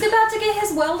 Nathan's about to get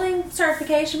his welding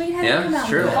certification. We had him come out.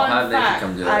 Sure. I'll have Nathan Fun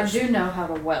come do fact, it. I do know how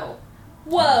to weld.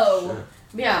 Whoa.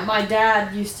 Yeah, my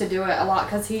dad used to do it a lot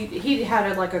because he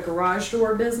had like a garage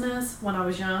door business when I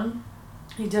was young.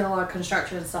 He did a lot of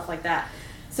construction and stuff like that.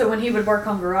 So when he would work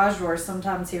on garage doors,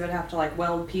 sometimes he would have to like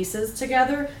weld pieces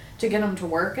together to get them to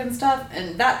work and stuff.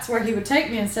 And that's where he would take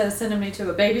me instead of sending me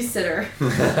to a babysitter.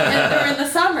 And during the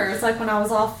summers, like when I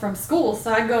was off from school,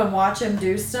 so I'd go and watch him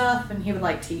do stuff, and he would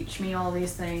like teach me all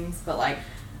these things. But like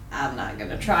I'm not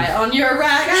gonna try it on your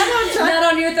rack.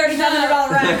 Not on your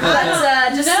 $3,500 rack.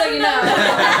 That's just so you know.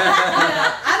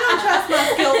 I don't trust my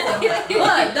skills.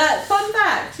 But that fun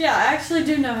fact, yeah, I actually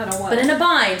do know how to weld. But in a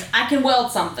bind, I can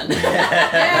weld something.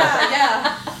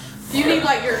 yeah. If you need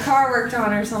like your car worked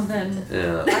on or something,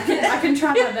 I can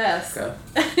try my best.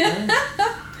 Okay.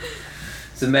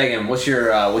 So Megan, what's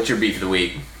your beef of the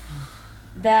week?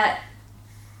 That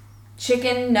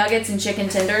chicken nuggets and chicken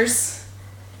tenders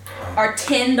are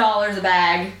 $10 a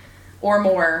bag or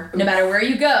more, no matter where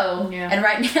you go. Yeah. And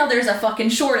right now there's a fucking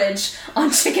shortage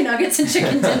on chicken nuggets and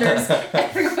chicken tenders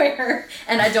everywhere,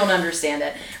 and I don't understand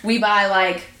it. We buy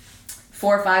like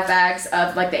 4 or 5 bags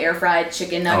of like the air fried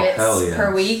chicken nuggets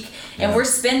per week, and we're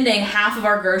spending half of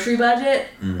our grocery budget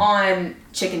on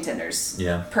chicken tenders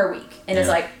per week, and it's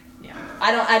like,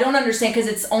 I don't understand, because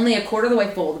it's only a quarter of the way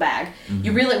full of the bag.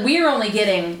 We are only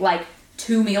getting like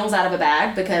 2 meals out of a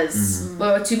bag, because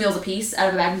 2 meals a piece out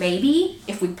of a bag, maybe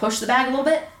if we push the bag a little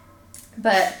bit,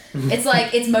 but it's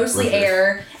like it's mostly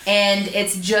air, and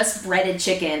it's just breaded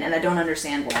chicken, and I don't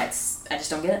understand why I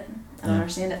just don't get it. I don't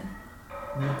understand it.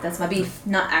 That's my beef.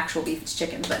 Not actual beef, it's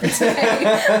chicken, but it's okay.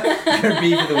 Your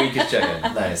beef of the week is chicken.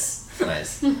 Nice.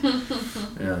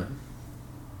 Yeah.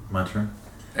 My turn.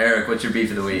 Eric, what's your beef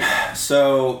of the week?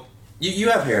 So you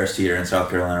have Harris Teeter in South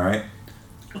Carolina, right?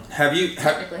 Have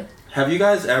you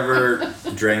guys ever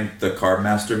drank the Carb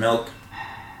Master milk?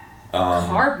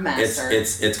 Carb Master.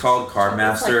 It's called Carb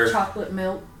Master. It's like chocolate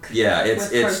milk. Yeah,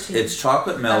 it's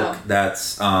chocolate milk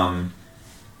that's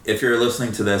if you're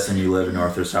listening to this and you live in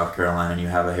North or South Carolina and you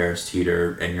have a Harris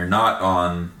Teeter and you're not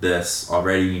on this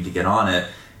already, you need to get on it,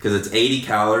 because it's 80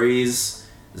 calories,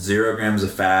 0 grams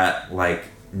of fat, like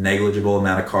negligible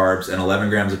amount of carbs, and 11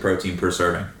 grams of protein per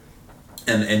serving.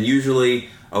 And usually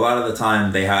a lot of the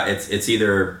time they have it's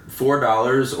either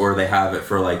 $4 or they have it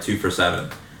for like 2 for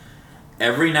 $7.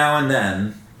 Every now and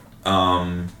then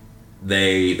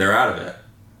they're out of it.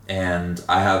 And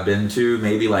I have been to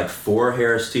maybe like 4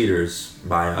 Harris Teeters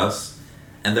by us,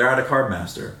 and they're out of Carb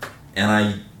Master. And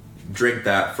I drink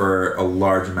that for a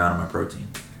large amount of my protein.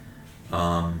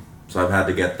 So I've had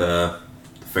to get the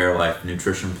Fairlife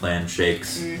Nutrition Plan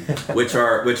shakes, which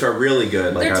are really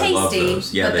good. Like, they're tasty, I love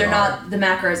those. Yeah, but they're not. The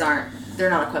macros aren't. They're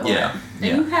not equivalent. Yeah. And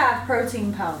you have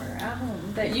protein powder at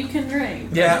home that you can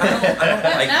drink. Yeah, I don't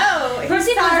like. No,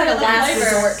 Protein powder is like a last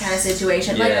flavors. resort kind of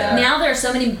situation. Yeah. Like now there are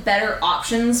so many better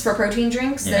options for protein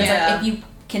drinks. There's like, if you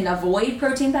can avoid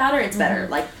protein powder, it's better.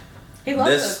 Like he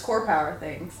loves those core power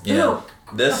things. Yeah.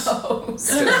 This I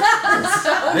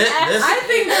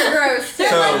think they're gross too.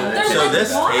 So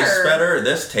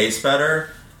this tastes better,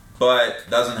 but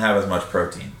doesn't have as much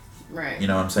protein. Right. You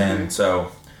know what I'm saying?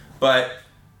 So, but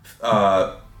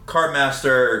Carb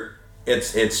Master,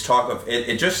 it's chocolate.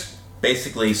 It just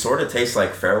basically sort of tastes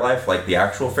like Fairlife, like the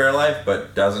actual Fairlife,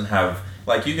 but doesn't have,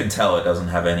 like, you can tell it doesn't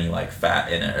have any like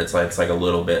fat in it. It's like a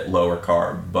little bit lower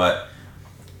carb, but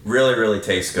really, really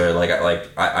tastes good.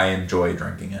 I enjoy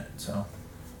drinking it. So,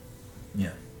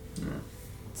 yeah.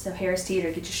 So Harris Teeter,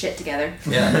 get your shit together.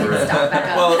 Yeah. Stock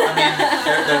back up. Well, I mean,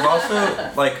 there's also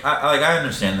I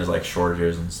understand there's like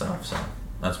shortages and stuff, so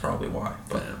that's probably why.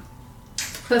 But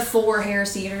Before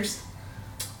Harris Teeters.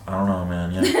 I don't know,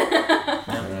 man.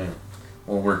 Yeah.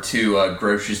 Well, we're 2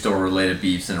 grocery store related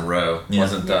beefs in a row. Yeah.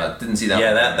 Didn't see that.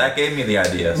 Yeah, one. that gave me the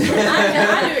idea. So.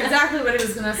 I knew exactly what he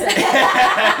was gonna say.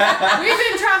 We've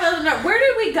been traveling. Where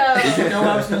did we go? Did you know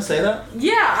I was gonna say that?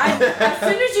 Yeah, as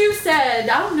soon as you said,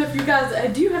 I don't know if you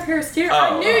guys do you have Harris Teeter?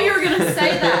 I knew you were gonna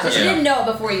say that. So she didn't know it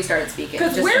before you started speaking.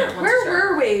 Because where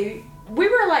were we? We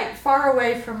were like far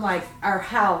away from like our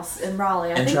house in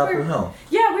Raleigh. In Chapel Hill.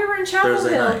 Yeah, we were in Chapel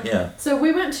Thursday Hill. night, yeah. So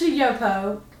we went to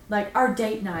Yopo. Like, our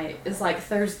date night is like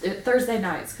Thursday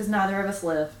nights, because neither of us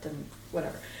lift and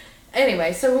whatever.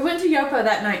 Anyway, so we went to Yopo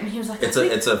that night, and he was like, it's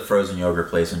a frozen yogurt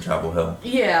place in Chapel Hill.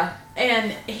 Yeah,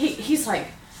 and he's like,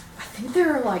 I think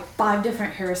there are like 5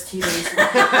 different Harris Teeters. And he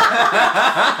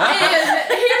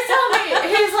was telling me,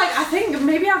 he's like, I think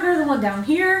maybe I'll go to the one down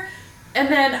here. And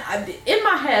then in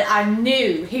my head, I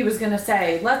knew he was going to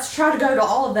say, let's try to go to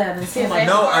all of them and see if they have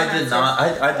No, I did not.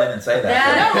 I didn't say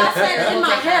that. No, I said in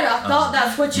my head, I thought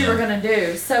that's what you were going to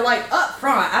do. So, like, up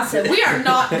front, I said, we are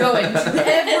not going to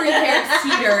every Harris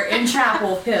Teeter in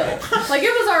Chapel Hill. Like,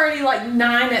 it was already like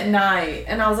 9 at night,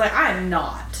 and I was like, I am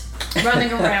not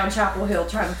running around Chapel Hill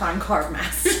trying to find Carb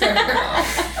Master.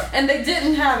 And they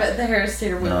didn't have it at the Harris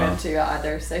Teeter we went to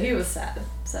either, so he was sad.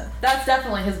 So, that's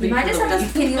definitely his beef. You might just have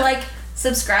to, can you, like,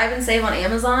 subscribe and save on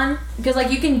Amazon? Because, like,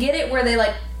 you can get it where they,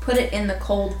 like, put it in the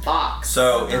cold box.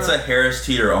 So it's a Harris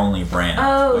Teeter only brand.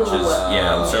 Oh. Which is,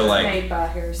 yeah, so like. Made by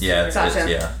Harris Yeah, Teeter. Gotcha.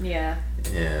 yeah. Yeah.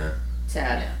 Yeah.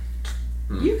 Sad.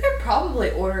 You could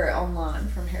probably order it online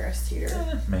from Harris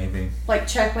Teeter. Maybe. Like,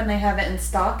 check when they have it in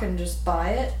stock and just buy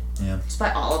it. Yeah. Just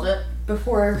buy all of it.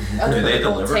 Before Do other they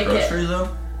people deliver take groceries it.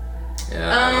 though?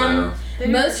 Yeah, I don't know.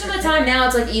 Most of the time now,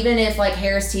 it's like even if like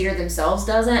Harris Teeter themselves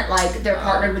doesn't, like they're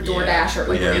partnered with DoorDash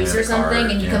or Uber Eats or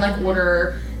something, and you can like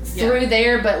order through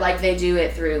there, but like they do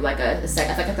it through like a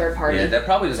third party. Yeah, that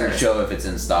probably doesn't show if it's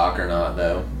in stock or not,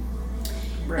 though.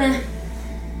 Right.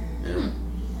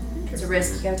 It's a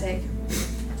risk you gotta take.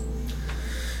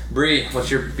 Bree, what's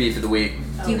your beef of the week?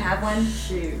 Do you have one?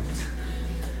 Shoot.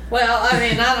 Well, I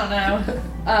mean, I don't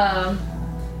know.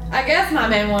 I guess my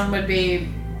main one would be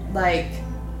like,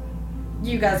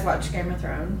 you guys watch Game of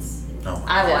Thrones? No.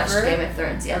 I watched Game of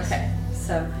Thrones. Yes. Okay,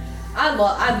 so I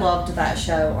loved that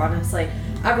show. Honestly,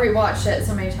 I've rewatched it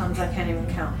so many times I can't even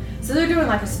count. So they're doing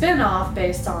like a spin-off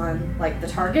based on like the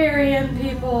Targaryen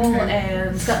people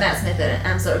and It's got Matt Smith in it.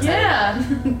 I'm so excited. yeah.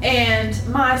 And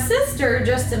my sister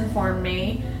just informed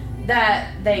me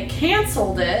that they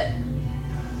canceled it.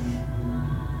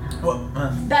 Well,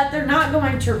 That they're not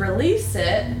going to release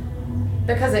it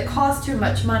because it cost too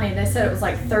much money. They said it was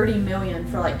like $30 million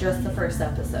for like just the first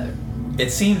episode.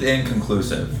 it seemed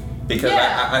inconclusive because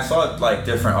Yeah. I saw like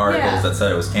different articles that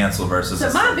said it was canceled versus. So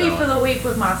it's my still beef going. for the week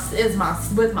with my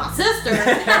sister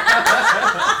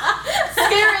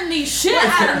scaring the shit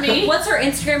out of me. What's her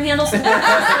Instagram handle? So we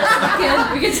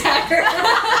can tag her.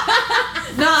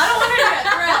 No, I don't want her to get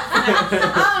threats.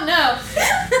 I don't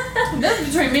know. This is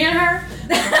between me and her.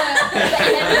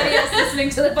 Anybody else listening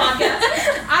to the podcast?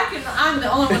 I'm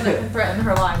the only one that can threaten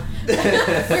her life.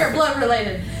 We're blood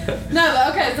related. No,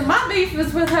 but okay, so my beef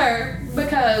was with her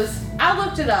because I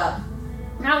looked it up.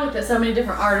 And I looked at so many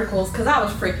different articles because I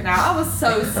was freaking out. I was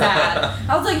so sad.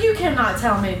 I was like, you cannot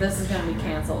tell me this is going to be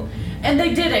canceled. And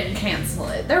they didn't cancel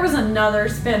it. There was another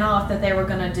spin-off that they were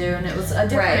going to do, and it was a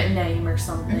different name or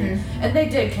something. And they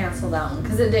did cancel that one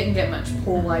because it didn't get much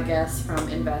pull, I guess, from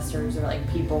investors or like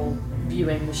people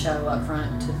viewing the show up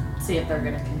front to see if they're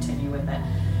going to continue with it.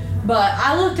 But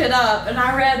I looked it up and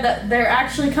I read that they're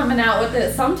actually coming out with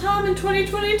it sometime in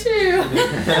 2022.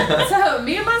 So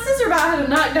me and my sister about had a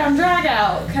knockdown drag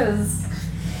out because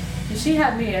she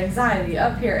had me anxiety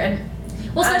up here. And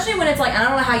Well, especially when it's like, I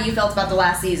don't know how you felt about the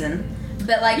last season,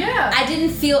 but like, I didn't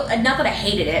feel, not that I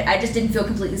hated it, I just didn't feel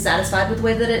completely satisfied with the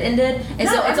way that it ended. And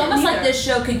so it's almost like this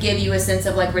show could give you a sense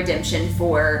of like redemption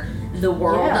for the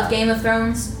world of Game of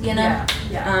Thrones, you know?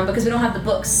 Because we don't have the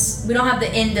books, we don't have the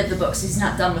end of the books, he's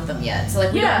not done with them yet. So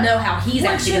like, we don't know how he's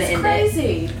actually going to end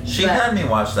crazy. it. She had me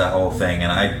watch that whole thing,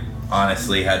 and I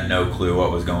honestly had no clue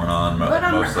what was going on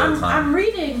most of the time. I'm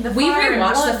reading the We Fire and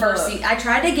rewatched Blood the first book. season. I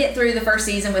tried to get through the first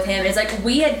season with him. It's like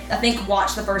we had, I think,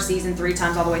 watched the first season 3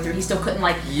 times all the way through. He still couldn't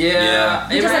like. Yeah.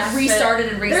 He just like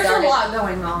restarted and restarted. There's a lot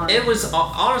going on. It was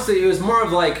honestly, it was more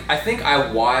of like, I think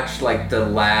I watched like the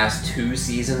last 2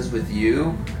 seasons with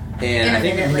you, and I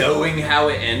think knowing how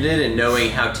it ended and knowing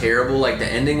how terrible like the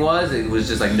ending was, it was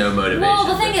just like no motivation. Well,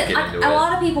 the thing to is, get into a it.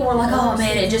 lot of people were like, "Oh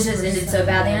man, it just has ended so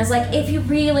badly." And I was like, if you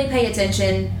really pay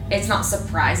attention, it's not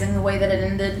surprising the way that it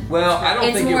ended. Well, I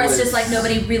don't think more. it was. It's just like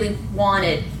nobody really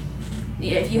wanted.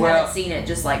 If you haven't seen it,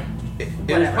 just like.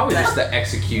 It was probably just the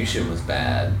execution was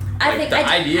bad. I think the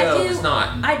idea was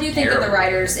not. I do think terrible. that the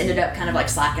writers ended up kind of like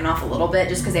slacking off a little bit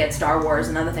just because they had Star Wars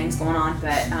and other things going on.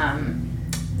 But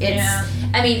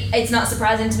I mean, it's not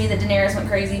surprising to me that Daenerys went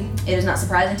crazy. It is not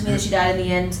surprising to me that she died in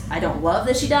the end. I don't love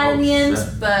that she died in the end,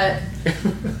 but this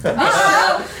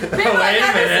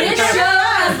show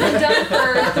has been done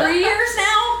for 3 years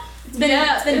now.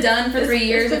 It's been done for 3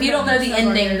 years. If you don't know the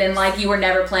ending, then like you were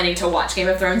never planning to watch Game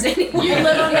of Thrones anyway. You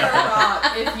live under a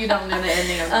rock if you don't know the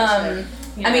ending of the show.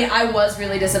 Yeah. I mean, I was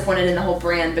really disappointed in the whole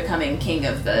Bran becoming king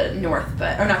of the North,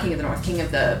 or not king of the North, king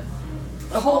of the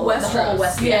whole West. The whole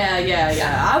West.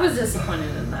 Yeah. I was disappointed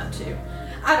in that too.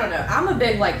 I don't know. I'm a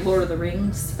big like Lord of the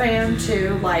Rings fan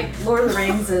too. Like Lord of the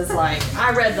Rings is like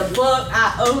I read the book.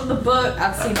 I own the book.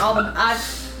 I've seen all the.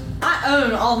 I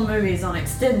own all the movies on the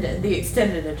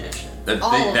extended edition.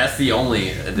 That's the only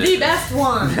edition. The best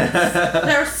ones.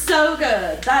 They're so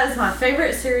good. That is my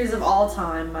favorite series of all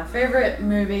time. My favorite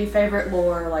movie, favorite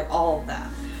lore, like all of that.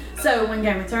 So when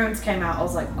Game of Thrones came out, I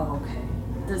was like, oh, okay,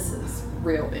 this is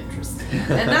real interesting.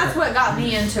 And that's what got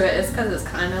me into it, is because it's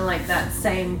kind of like that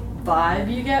same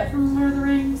vibe you get from Lord of the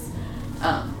Rings.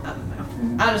 I don't know.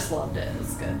 I just loved it. It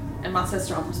was good. And my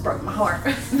sister almost broke my heart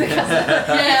because of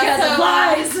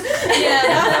lies. Yeah,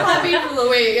 that's my beef of the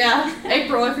week. Yeah,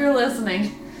 April, if you're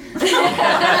listening, don't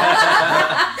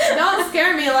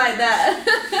scare me like that.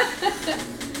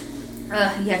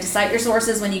 You have to cite your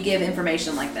sources when you give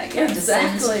information like that. You have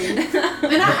Exactly.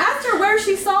 And I asked her where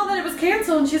she saw that it was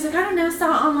canceled, and she's like, I don't know,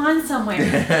 saw it online somewhere.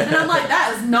 And I'm like,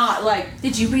 that is not like.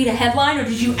 Did you read a headline or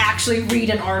did you actually read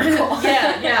an article?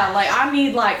 yeah. Like I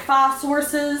need like 5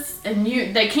 sources, and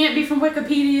they can't be from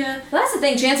Wikipedia. Well, that's the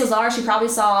thing. Chances are she probably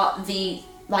saw the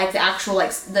actual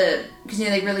because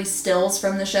they release stills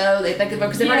from the show.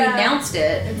 Because they've already announced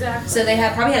it. Exactly. So they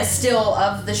probably had a still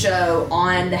of the show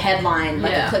on the headline,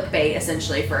 like a clickbait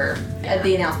essentially for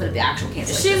the announcement of the actual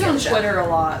cancellation. She's on Twitter a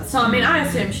lot, so I mean I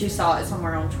assume she saw it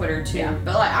somewhere on Twitter too. Yeah.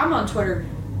 But like I'm on Twitter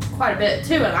quite a bit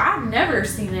too, and I've never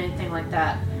seen anything like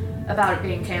that about it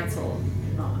being canceled.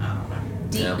 I don't know.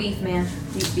 Deep beef, man.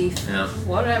 Deep beef. Yeah.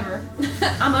 Whatever.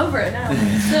 I'm over it now.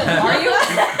 Still, are you?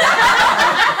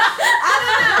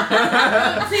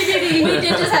 TBD. We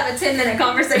did just have a 10-minute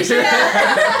conversation.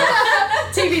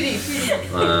 TBD.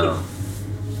 Wow.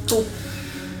 Cool.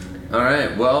 All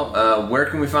right. Well, where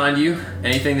can we find you?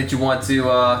 Anything that you want to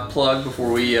plug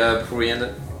before we end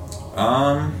it?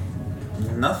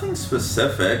 Nothing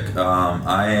specific.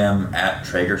 I am at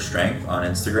Trager Strength on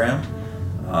Instagram.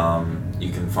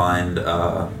 You can find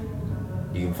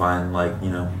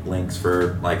links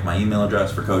for like my email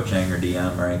address for coaching or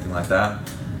DM or anything like that.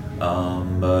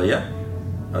 But yeah,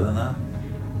 other than that.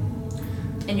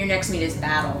 And your next meet is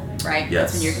battle, right? Yes.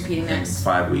 That's when you're competing next. In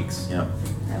 5 weeks. Yep.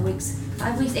 5 weeks.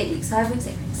 8 weeks. 5 weeks,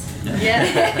 8 weeks. Yeah.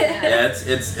 Yeah.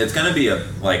 It's gonna be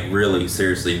really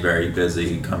seriously very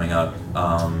busy coming up.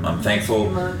 I'm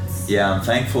thankful. Yeah, I'm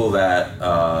thankful that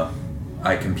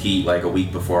I compete like a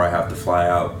week before I have to fly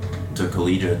out to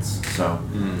collegiates. So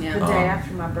Yeah. The day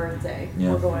after my birthday,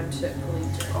 we're going to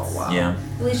collegiate. Oh wow. yeah.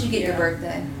 At least you get your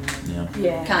birthday. Yeah.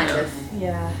 Yeah. Kind of.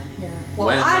 Yeah. Well,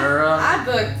 When I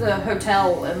booked the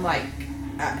hotel and like.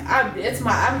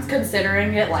 I'm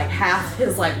considering it like half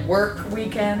his like work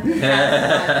weekend,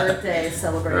 half my birthday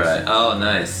celebration. Right. Oh,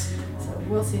 nice. So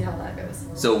we'll see how that goes.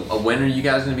 So when are you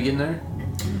guys going to be getting there?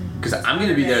 Because I'm going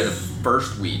to be there the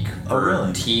first week for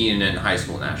really? teen and high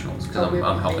school nationals because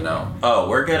I'm helping out. Oh,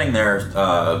 we're getting there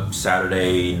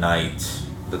Saturday night,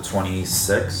 the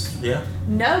 26th. Yeah.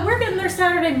 No, we're getting there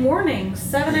Saturday morning,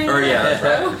 7 a.m. Or yeah, that's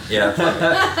right. Yeah. That's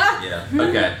right. Yeah.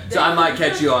 Okay, so I might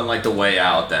catch you on like the way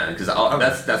out then, because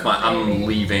that's my I'm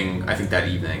leaving. I think that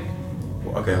evening.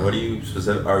 Okay. What are you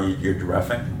specific? You're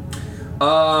reffing?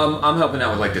 I'm helping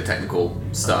out with like the technical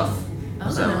stuff. Oh,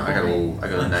 So I got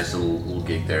a nice little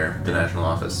gig there, at the national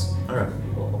office. Okay.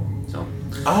 So.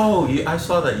 Oh, I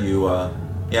saw that you.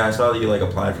 I saw that you like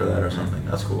applied for that or something.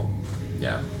 That's cool.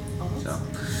 Yeah. So.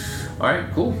 All right.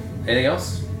 Cool. Anything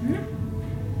else?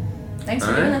 Thanks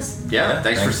for doing this. Yeah.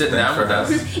 Thanks for sitting down with us.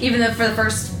 Even though for the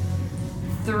first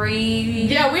 3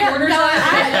 Yeah, we had no idea.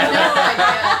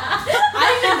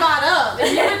 I even got up.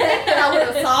 And you would think that I would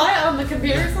have saw it on the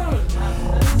computer somewhere.